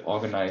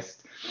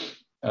self-organized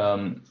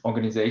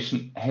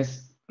organization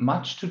has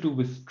much to do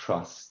with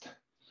trust.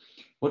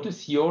 What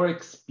is your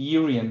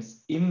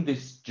experience in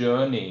this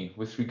journey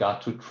with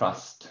regard to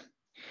trust?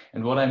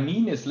 And what I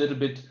mean is a little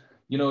bit,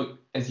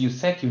 as you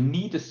said, you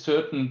need a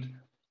certain,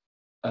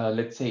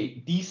 let's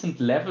say, decent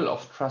level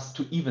of trust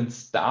to even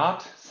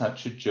start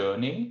such a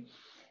journey.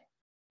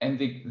 And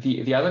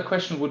the other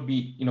question would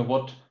be,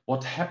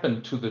 what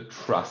happened to the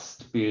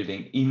trust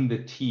building in the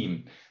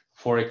team?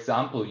 For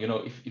example,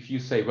 if you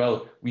say,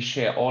 well, we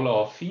share all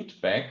our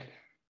feedback,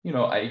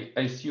 I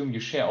assume you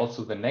share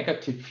also the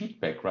negative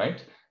feedback,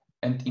 right?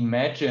 And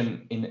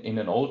imagine in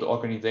an old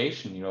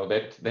organization,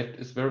 that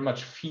is very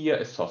much fear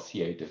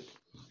associated.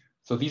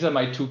 So these are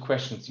my two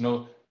questions,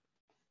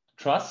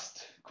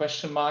 trust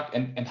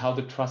and how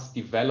the trust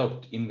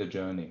developed in the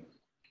journey?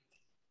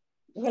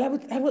 Well,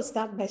 I would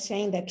start by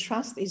saying that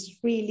trust is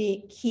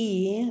really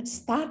key,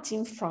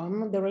 starting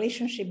from the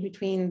relationship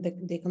between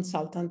the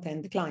consultant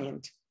and the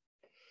client.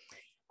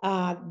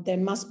 There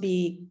must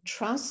be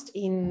trust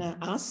in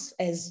us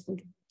as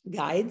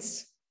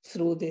guides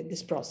through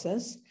this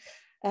process,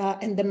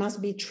 and there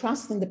must be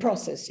trust in the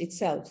process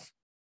itself.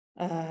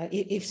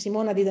 If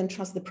Simona didn't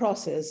trust the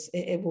process,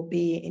 it would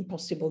be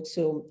impossible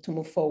to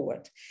move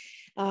forward.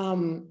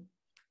 And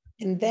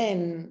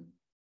then,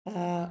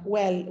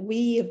 well,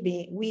 we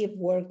have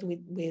worked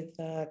with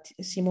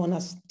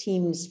Simona's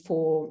teams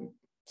for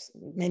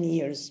many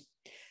years.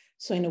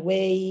 So in a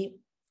way,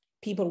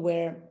 people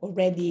were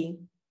already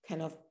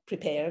kind of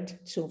prepared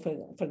to,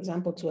 for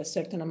example, to a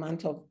certain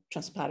amount of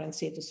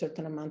transparency, to a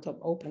certain amount of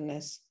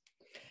openness.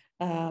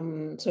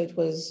 So it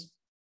was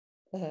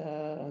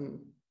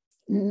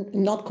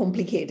not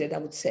complicated, I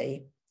would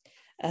say,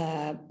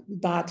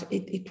 but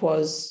it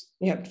was,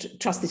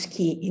 trust is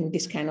key in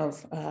this kind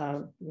of,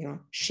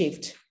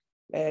 shift.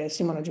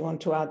 Simona, do you want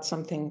to add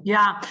something?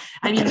 Yeah,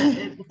 I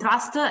mean,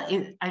 trust,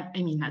 I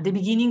mean, at the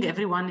beginning,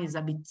 everyone is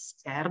a bit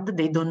scared.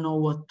 They don't know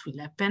what will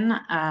happen.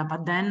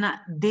 But then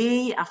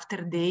day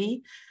after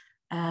day,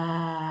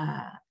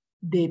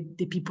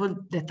 the people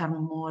that are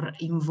more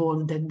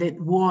involved, that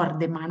were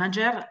the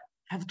manager,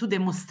 have to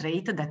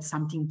demonstrate that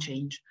something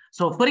changed.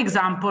 So, for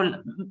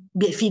example,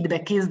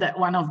 feedback is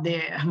one of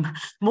the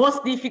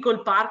most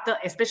difficult part,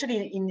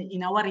 especially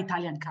in our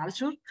Italian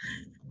culture.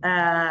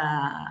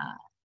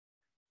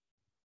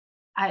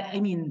 I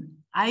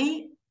mean,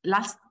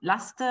 last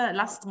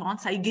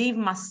month I gave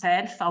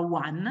myself a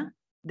 1,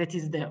 that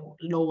is the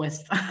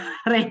lowest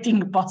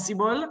rating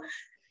possible,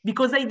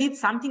 because I did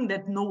something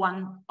that no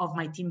one of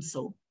my team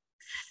saw.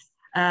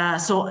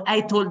 So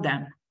I told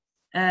them,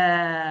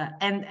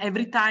 and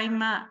every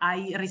time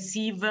I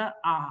receive a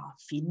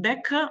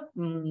feedback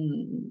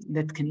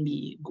that can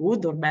be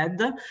good or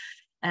bad,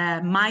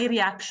 my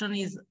reaction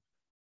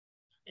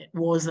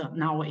was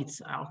now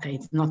it's okay.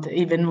 It's not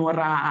even more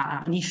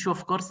an issue,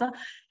 of course.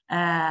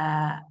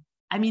 I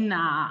mean,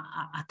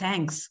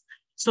 thanks.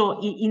 So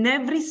in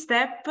every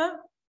step,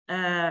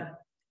 the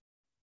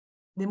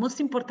most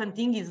important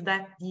thing is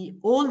that the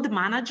old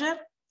manager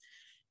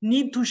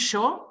need to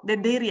show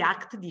that they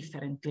react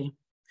differently.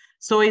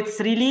 So it's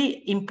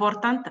really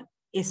important,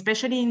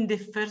 especially in the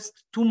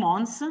first 2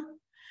 months,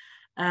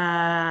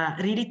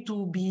 really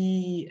to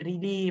be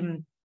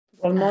really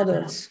role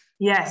models.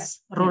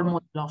 Yes, role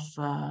model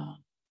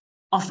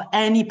of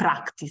any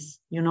practice,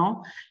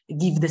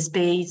 give the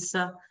space.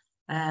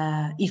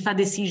 If a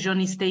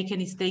decision is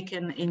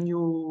taken and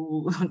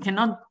you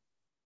cannot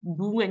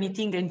do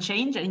anything and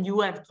change, and you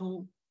have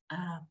to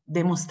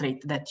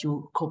demonstrate that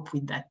you cope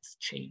with that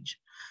change.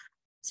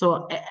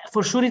 So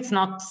for sure, it's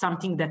not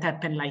something that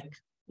happened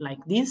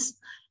like this,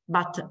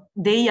 but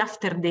day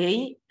after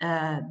day,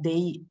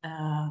 they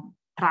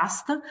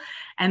trust.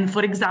 And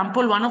for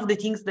example, one of the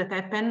things that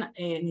happened,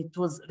 and it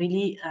was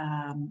really,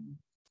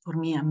 for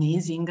me,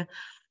 amazing,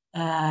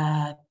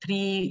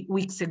 3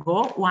 weeks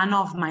ago, one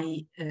of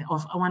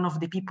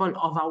the people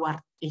of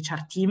our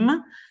HR team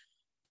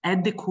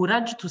had the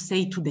courage to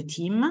say to the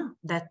team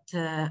that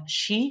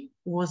she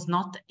was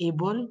not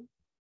able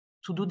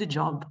to do the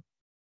job.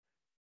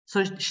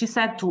 So she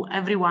said to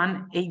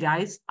everyone, hey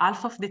guys,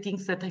 half of the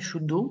things that I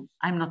should do,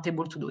 I'm not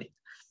able to do it.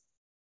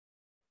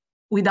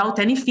 Without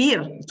any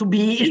fear to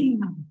be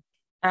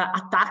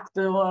attacked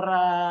or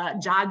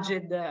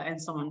judged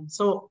and so on.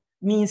 So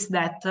means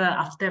that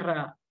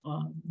after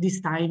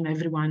this time,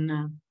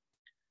 everyone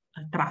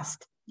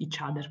trust each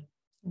other.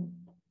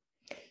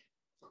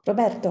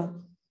 Roberto.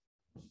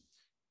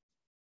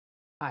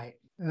 Hi.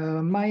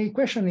 My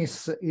question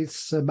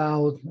is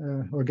about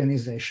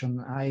organization.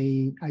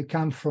 I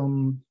come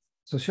from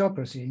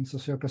sociocracy. In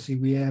sociocracy,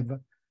 we have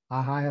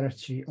a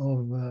hierarchy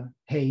of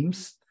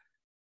aims.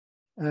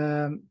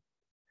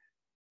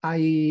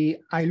 I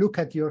look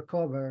at your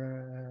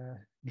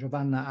cover,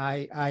 Giovanna.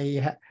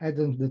 I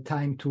hadn't the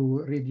time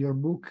to read your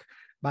book,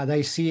 but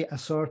I see a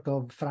sort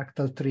of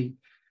fractal tree.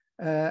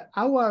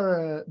 How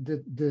are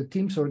the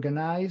teams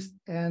organized,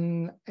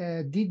 and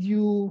how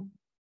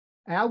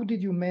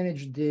did you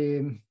manage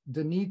the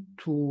need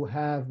to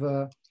have,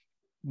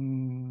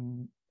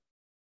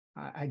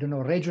 I don't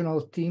know,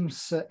 regional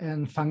teams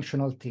and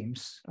functional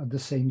teams at the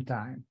same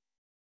time?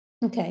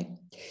 Okay.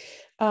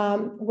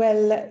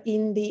 Well,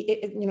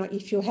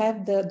 if you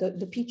have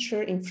the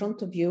picture in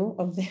front of you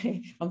of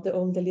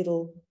all the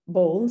little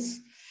balls,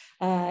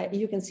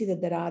 you can see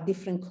that there are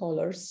different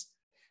colors.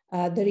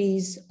 There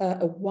is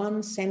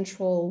one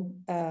central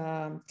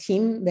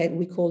team that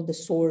we call the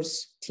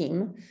source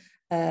team,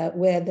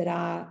 where there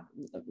are,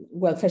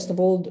 well, first of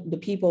all, the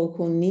people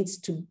who needs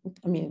to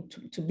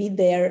be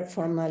there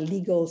from a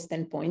legal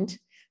standpoint.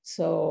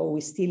 So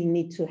we still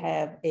need to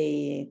have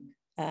a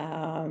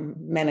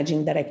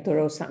managing director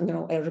or some,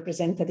 a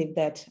representative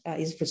that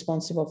is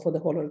responsible for the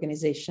whole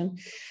organization,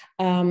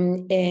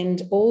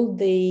 and all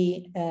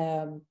the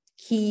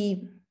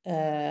key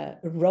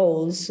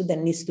roles that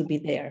needs to be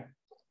there.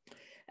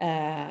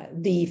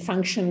 the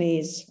function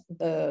is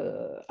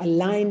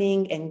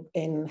aligning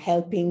and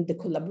helping the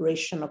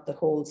collaboration of the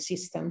whole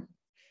system.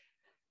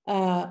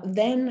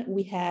 Then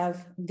we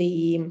have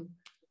the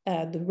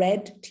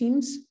red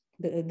teams,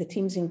 the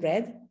teams in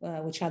red,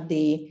 which are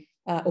the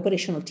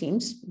operational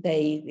teams.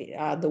 They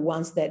are the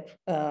ones that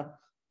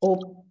or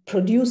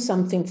produce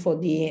something for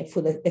the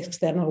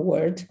external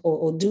world,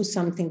 or do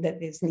something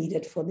that is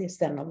needed for the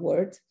external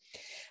world.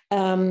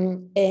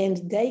 And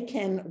they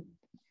can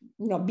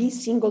be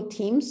single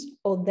teams,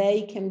 or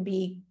they can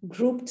be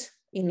grouped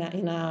in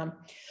a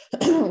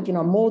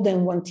more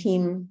than one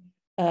team,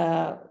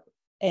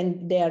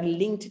 and they are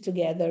linked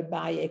together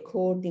by a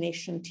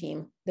coordination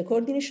team. The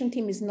coordination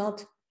team is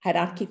not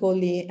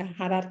hierarchically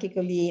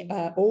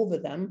over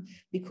them,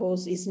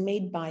 because it's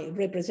made by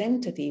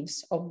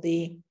representatives of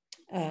the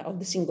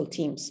single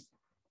teams.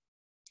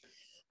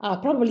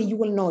 Probably you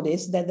will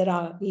notice that there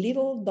are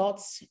little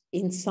dots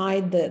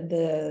inside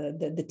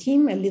the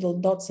team and little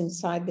dots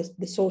inside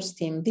the source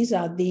team. These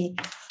are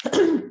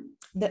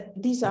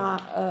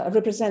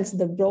represents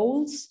the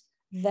roles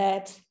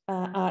that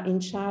are in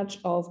charge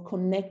of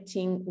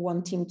connecting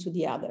one team to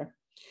the other.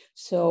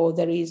 So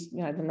there is,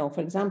 I don't know,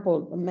 for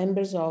example,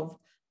 members of,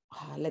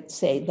 let's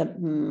say,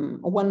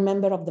 one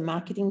member of the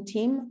marketing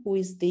team who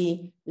is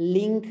the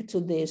link to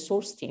the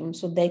source team,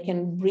 so they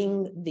can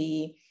bring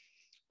the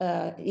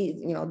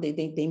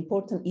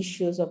important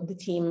issues of the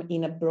team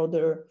in a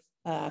broader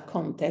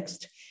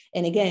context.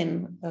 And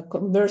again,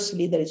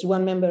 conversely, there is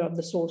one member of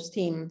the source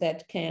team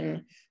that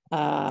can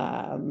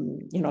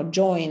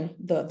join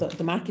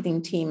the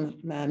marketing team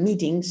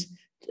meetings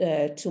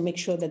to make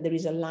sure that there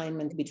is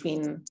alignment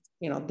between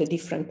the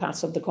different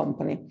parts of the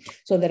company.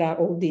 So there are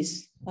all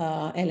these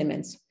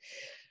elements.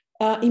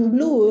 In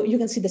blue, you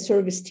can see the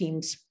service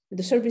teams.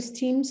 The service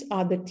teams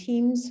are the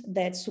teams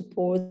that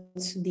support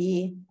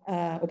the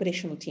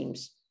operational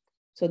teams.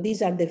 So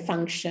these are the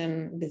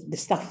function, the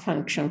staff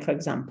function, for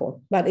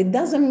example. But it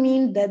doesn't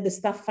mean that the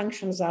staff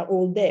functions are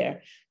all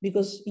there,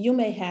 because you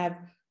may have,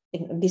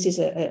 this is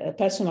a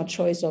personal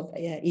choice of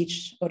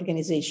each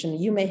organization,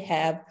 you may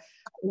have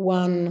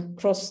one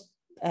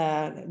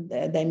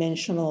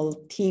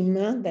cross-dimensional team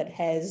that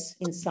has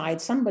inside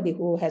somebody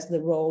who has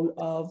the role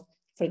of,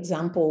 for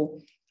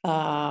example,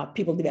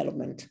 people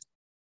development,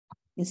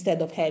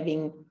 instead of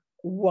having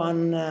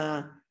one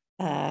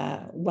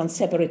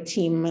separate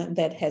team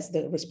that has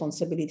the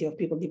responsibility of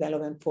people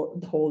development for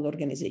the whole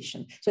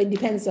organization. So it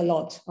depends a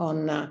lot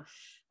on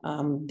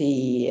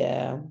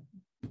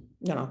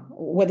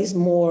what is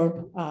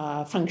more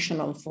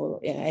functional for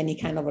any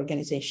kind of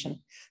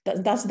organization.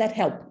 Does that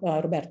help,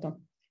 Roberto?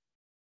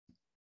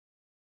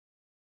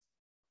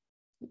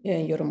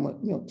 You're on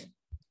mute.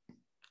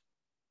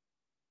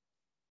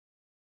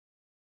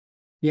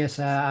 Yes,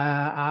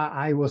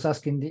 I was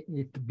asking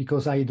it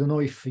because I don't know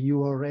if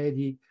you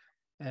already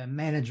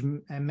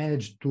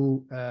managed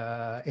to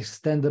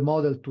extend the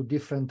model to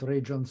different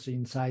regions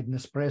inside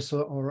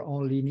Nespresso, or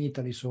only in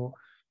Italy. So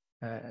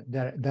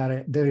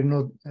there is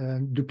no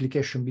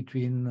duplication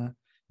between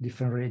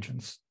different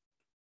regions.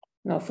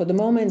 No, for the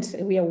moment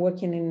we are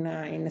working in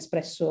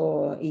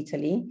Nespresso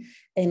Italy,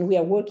 and we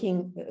are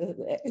working.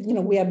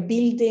 We are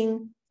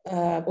building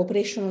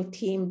operational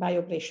team by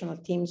operational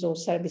teams, or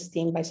service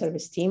team by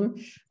service team.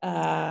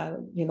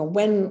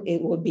 When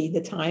it will be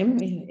the time,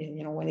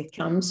 when it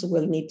comes, we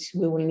will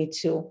need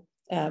to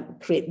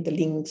create the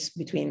links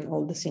between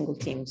all the single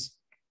teams.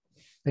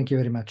 Thank you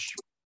very much.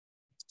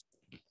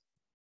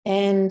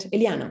 And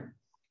Eliana.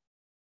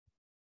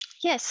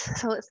 Yes,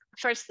 so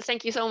first,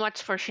 thank you so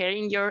much for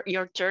sharing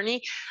your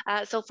journey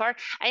so far.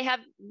 I have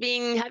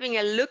been having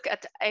a look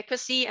at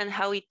Equacy and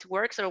how it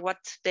works, or what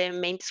the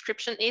main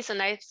description is,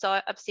 and I've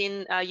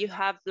seen you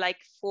have like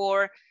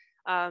 4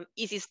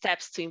 easy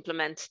steps to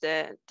implement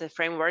the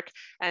framework.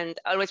 And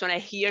always when I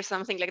hear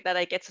something like that,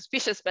 I get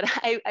suspicious, but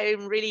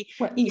I'm really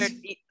eager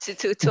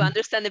to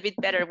understand a bit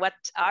better, what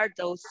are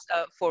those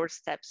 4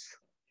 steps?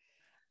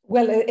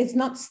 Well, it's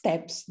not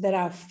steps, there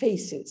are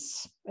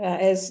phases.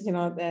 As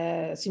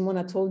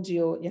Simona told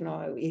you,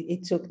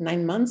 it took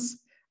 9 months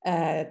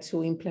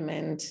to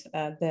implement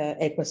the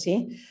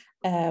Equacy.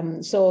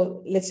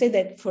 So let's say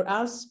that for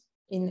us,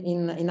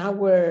 in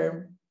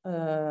our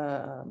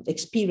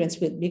experience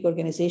with big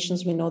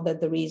organizations, we know that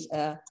there is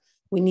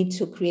we need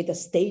to create a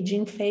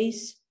staging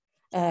phase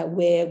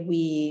where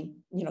we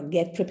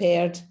get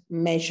prepared,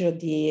 measure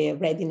the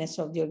readiness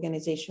of the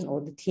organization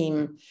or the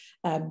team,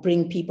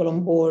 bring people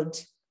on board,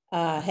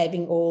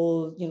 having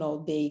all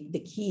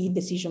the key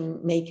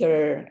decision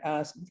maker,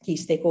 key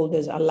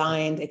stakeholders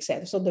aligned,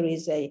 etc. So there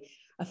is a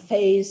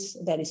phase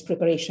that is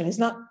preparation. It's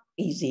not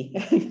easy.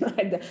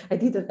 I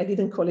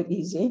didn't call it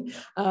easy.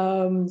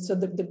 So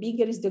the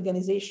bigger is the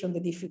organization,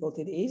 the difficult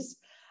it is.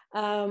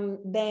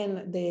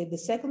 Then the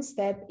second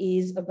step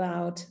is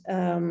about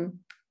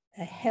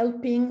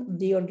helping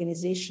the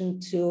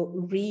organization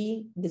to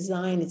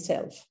redesign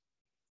itself.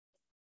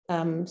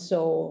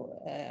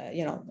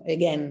 You know,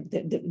 again,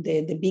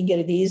 the bigger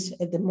it is,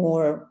 the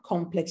more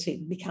complex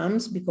it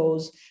becomes,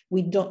 because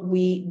we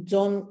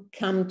don't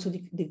come to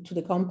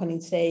the company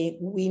and say,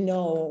 we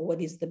know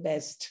what is the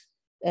best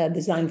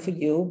design for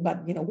you,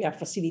 but you know, we are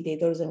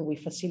facilitators and we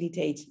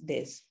facilitate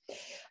this.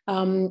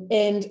 And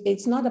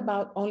it's not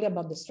only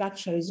about the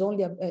structure, it's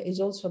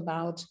also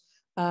about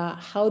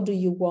how do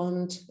you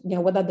want, you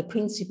know, what are the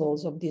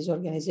principles of this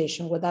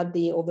organization? What is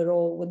the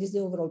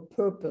overall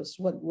purpose?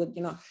 What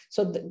you know,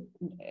 so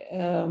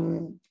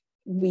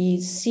we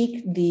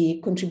seek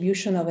the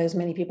contribution of as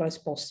many people as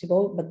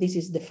possible, but this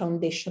is the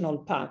foundational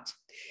part.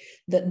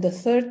 The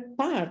third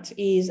part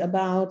is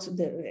about,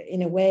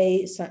 in a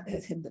way,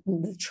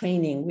 the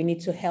training. We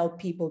need to help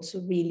people to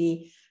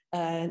really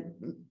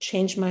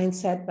change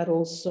mindset, but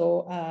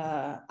also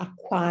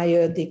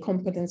acquire the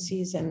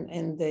competencies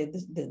and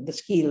the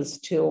skills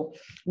to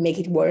make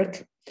it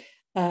work.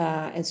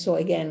 And so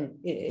again,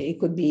 it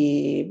could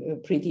be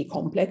pretty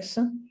complex.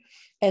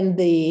 And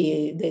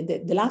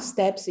the last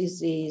steps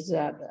is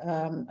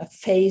a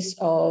phase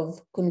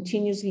of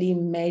continuously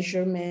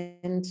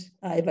measurement,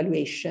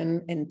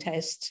 evaluation, and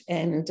test,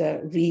 and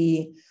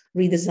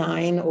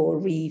redesign or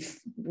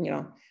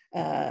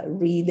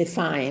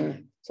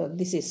redefine. So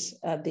this is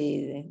let's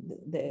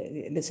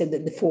say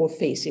the four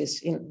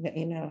phases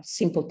in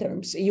simple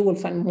terms. You will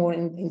find more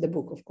in the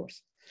book, of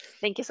course.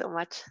 Thank you so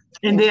much.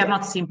 And they are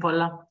not simple.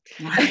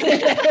 Yeah,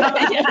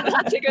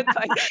 that's a good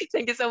point.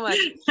 Thank you so much.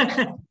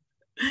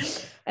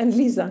 And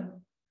Lisa.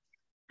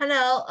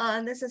 Hello,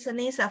 this is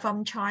Lisa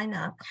from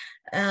China.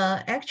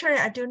 Actually,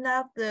 I do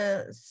love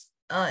the,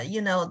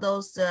 you know,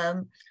 those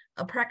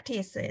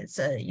practices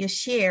you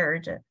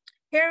shared.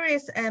 Here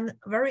is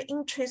very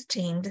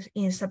interesting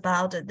is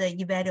about the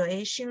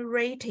evaluation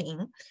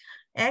rating.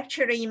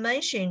 Actually, you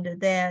mentioned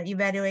the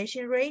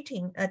evaluation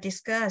rating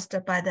discussed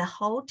by the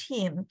whole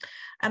team.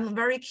 I'm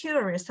very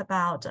curious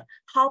about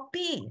how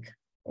big,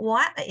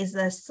 what is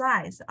the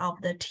size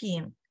of the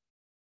team?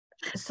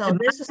 So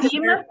this is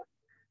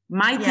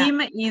my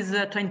team is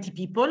 20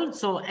 people.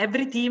 So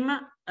every team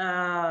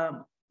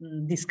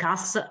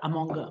discuss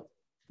among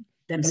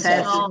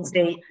themselves.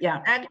 So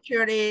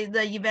actually,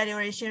 the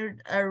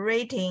evaluation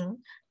rating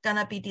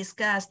gonna be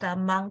discussed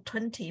among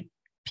 20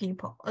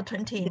 people or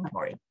 20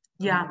 employees.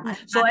 Yeah.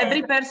 So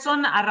every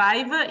person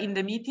arrive in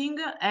the meeting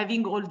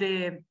having all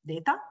the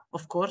data,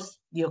 of course,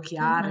 the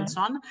OKR and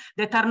so on,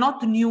 that are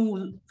not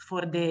new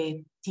for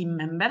the team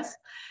members,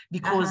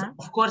 because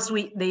of course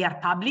they are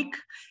public.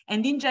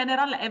 And in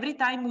general, every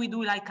time we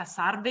do like a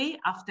survey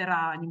after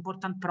an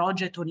important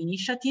project or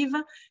initiative,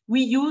 we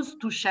use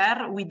to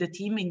share with the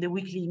team in the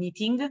weekly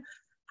meeting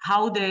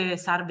how the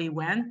survey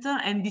went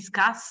and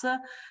discuss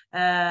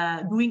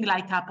doing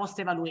like a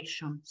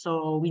post-evaluation.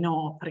 So we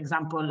know, for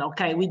example,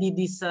 okay, we did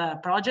this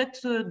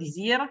project this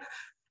year,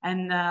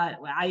 and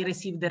I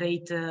received the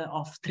rate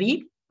of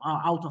 3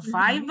 out of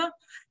 5.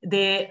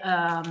 The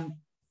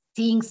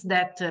things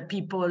that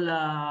people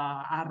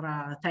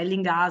are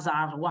telling us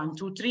are 1,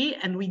 2, 3,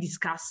 and we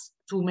discuss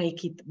to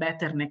make it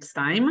better next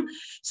time.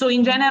 So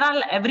in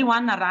general,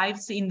 everyone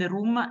arrives in the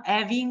room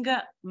having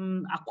a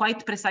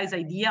quite precise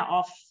idea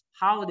of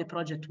how the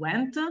project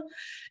went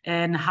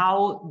and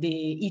how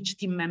each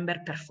team member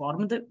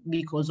performed,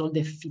 because all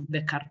the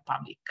feedback are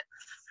public.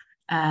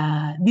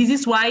 This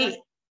is why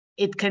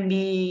it can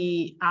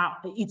be,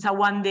 it's a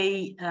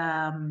one-day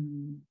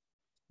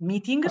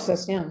meeting.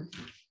 Process,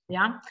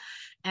 yeah.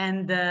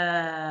 And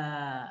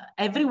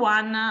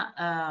everyone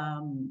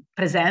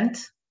present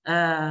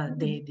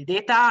the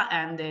data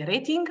and the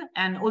rating,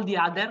 and all the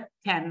other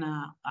can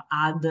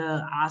add,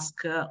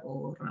 ask,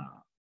 or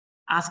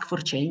ask for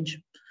change.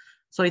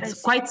 So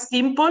it's quite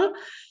simple,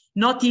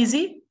 not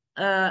easy,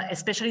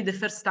 especially the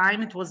first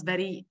time. It was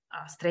very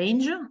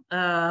strange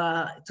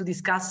to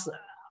discuss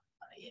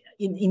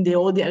in the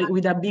audience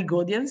with a big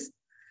audience.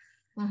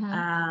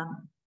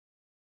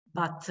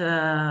 But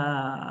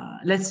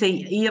let's say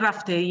year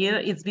after year,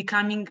 it's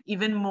becoming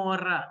even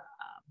more,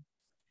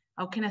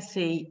 how can I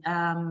say,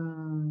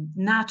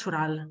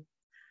 natural.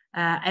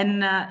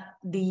 And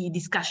the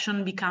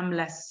discussion become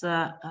less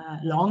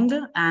long,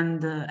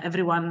 and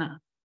everyone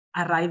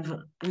arrive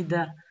with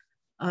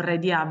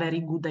already a very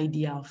good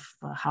idea of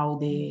how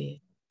the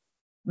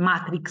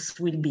matrix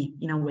will be,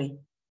 in a way.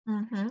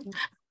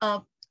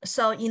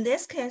 So in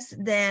this case,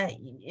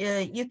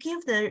 you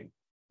give the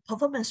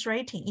performance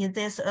rating. Is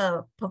this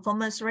a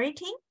performance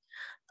rating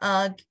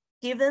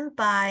given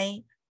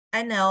by,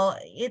 I know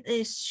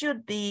it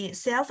should be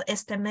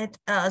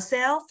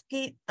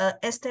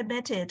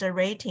estimated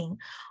rating.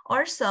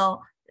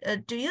 Also,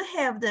 do you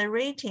have the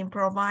rating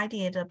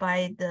provided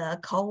by the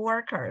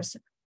co-workers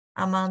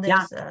among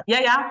this?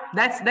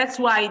 That's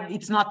why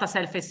it's not a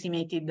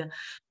self-estimated.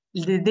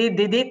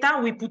 The data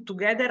we put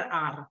together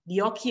are the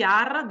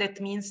OKR, that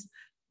means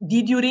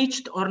did you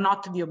reach or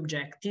not the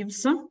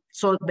objectives?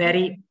 So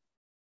very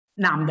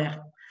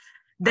number.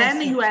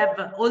 Then you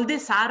have all the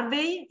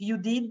survey you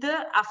did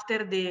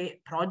after the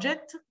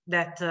project,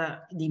 that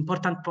the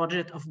important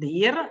project of the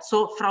year.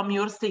 So from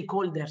your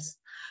stakeholders,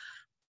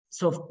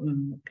 So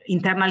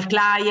internal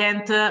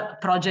client,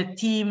 project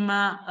team,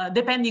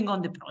 depending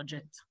on the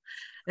project.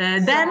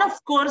 Then,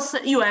 of course,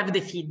 you have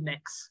the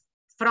feedbacks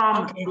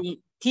from the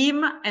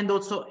team and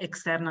also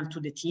external to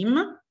the team.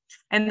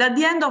 And at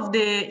the end of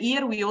the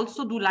year, we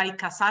also do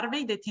like a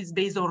survey that is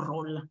based on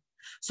role.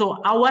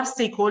 So our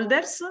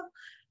stakeholders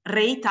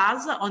rate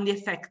us on the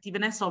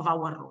effectiveness of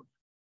our role.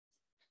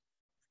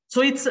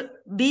 So it's a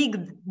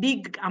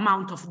big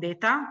amount of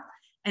data,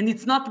 and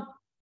it's not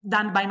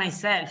done by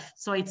myself.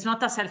 So it's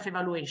not a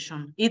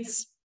self-evaluation.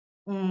 It's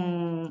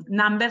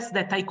numbers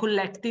that I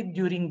collected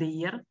during the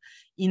year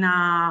in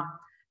a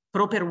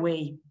proper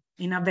way,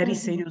 in a very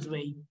serious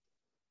way.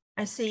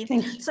 I see.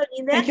 Thank you. So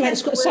in that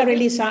case, sorry,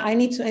 Lisa, I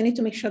need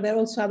to make sure that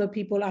also other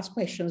people ask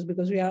questions,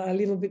 because we are a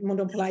little bit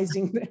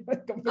monopolizing the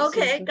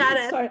conversation. Okay, got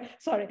it.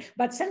 Sorry,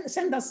 but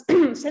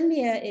send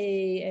me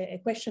a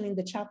question in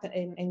the chat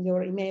and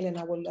your email, and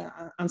I will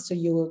answer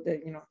you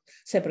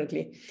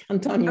separately.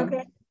 Antonio.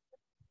 Okay.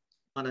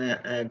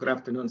 Good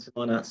afternoon,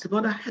 Simona.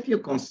 Simona, have you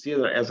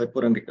considered, as I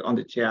put on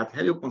the chat,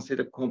 have you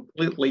considered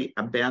completely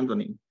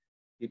abandoning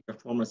the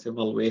performance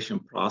evaluation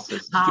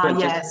process?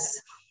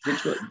 Yes.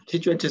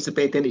 Did you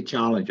anticipate any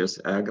challenges?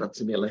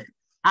 Grazie mille.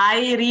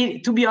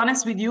 To be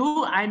honest with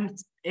you, I'm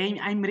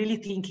really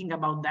thinking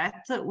about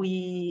that.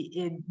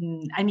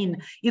 I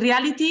mean, in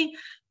reality,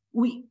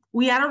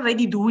 we are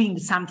already doing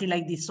something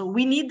like this. So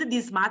we need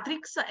this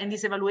matrix and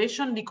this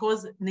evaluation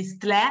because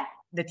Nestlé,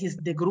 that is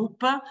the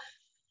group,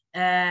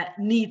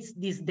 needs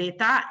this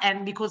data,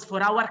 and because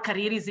for our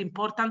career is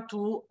important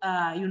to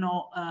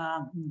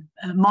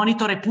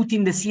monitor and put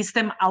in the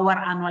system our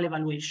annual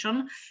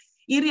evaluation.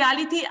 In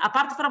reality,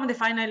 apart from the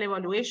final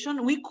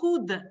evaluation, we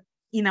could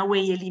in a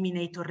way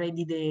eliminate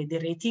already the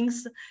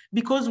ratings,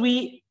 because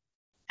we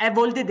have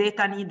all the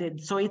data needed.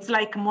 So it's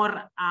like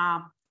more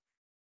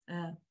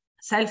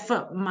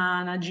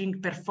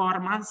self-managing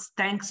performance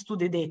thanks to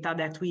the data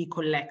that we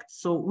collect.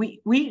 So we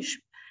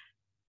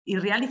in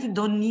reality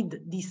don't need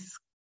this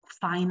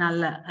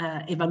final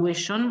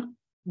evaluation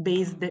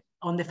based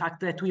on the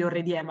fact that we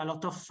already have a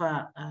lot of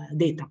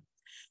data.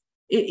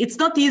 It's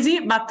not easy,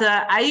 but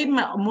I'm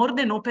more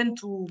than open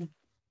to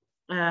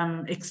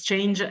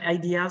exchange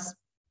ideas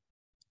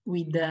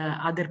with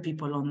other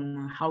people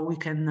on how we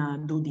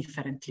can do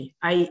differently.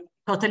 I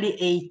totally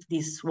hate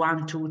this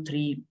 1, 2,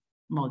 3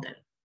 model.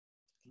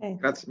 Okay.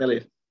 Grazie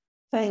mille.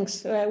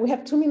 Thanks. We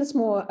have 2 minutes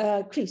more.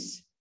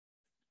 Chris.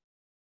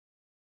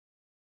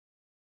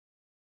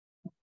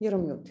 You're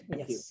on mute.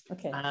 Yes.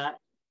 Okay.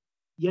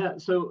 Yeah,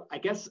 so I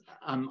guess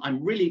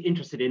I'm really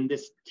interested in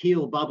this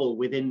teal bubble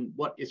within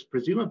what is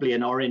presumably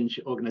an orange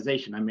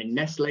organization. I mean,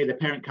 Nestlé, the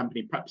parent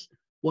company, perhaps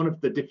one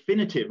of the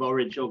definitive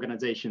orange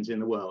organizations in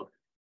the world.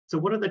 So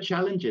what are the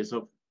challenges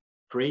of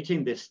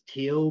creating this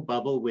teal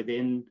bubble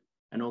within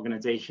an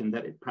organization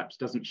that it perhaps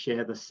doesn't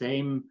share the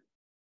same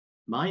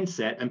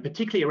mindset, and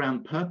particularly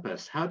around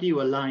purpose? How do you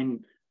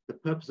align the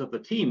purpose of the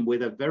team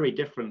with a very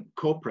different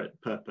corporate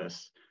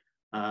purpose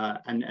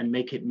and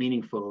make it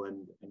meaningful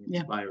and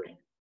inspiring?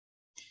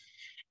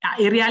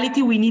 In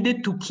reality, we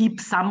needed to keep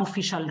some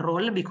official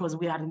role because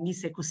we are in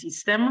this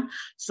ecosystem.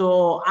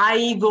 So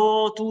I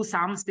go to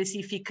some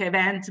specific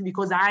events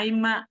because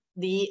I'm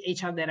the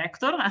HR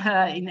director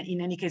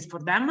in any case for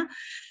them.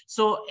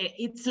 So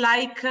it's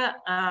like,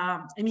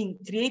 I mean,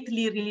 create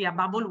really a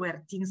bubble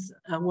where things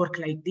work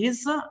like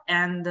this,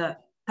 and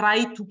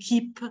try to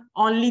keep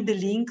only the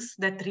links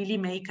that really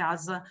make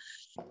us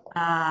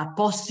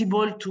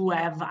possible to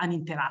have an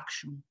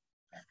interaction.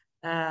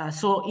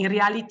 So in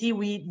reality,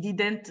 we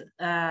didn't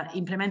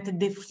implement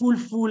the full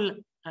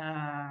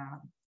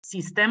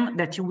system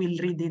that you will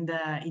read in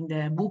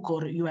the book,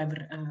 or you have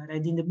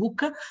read in the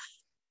book.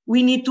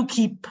 We need to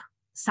keep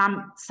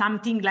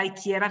something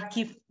like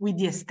hierarchy with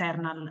the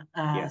external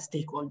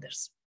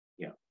stakeholders.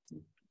 Yeah,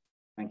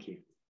 thank you.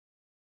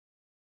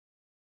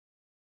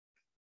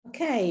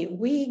 Okay,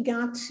 we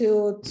got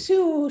to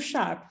 2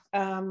 sharp.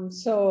 I'm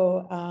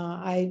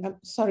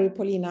sorry,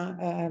 Paulina.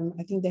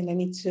 I think then I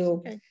need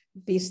to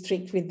be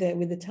strict with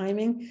the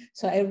timing.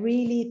 So I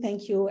really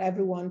thank you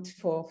everyone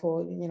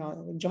for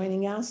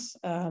joining us.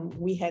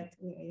 We had,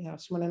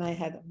 Simona and I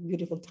had a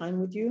beautiful time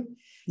with you.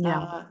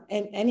 Yeah.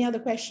 And any other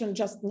question,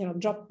 just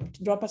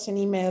drop us an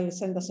email,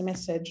 send us a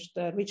message,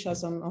 reach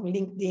us on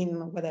LinkedIn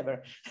or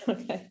whatever.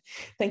 Okay.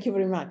 Thank you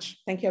very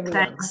much. Thank you,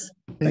 everyone. Thanks.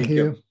 Thank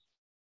you.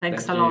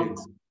 Thanks a lot.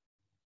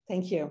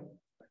 Thank you.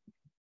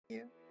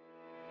 Thank you.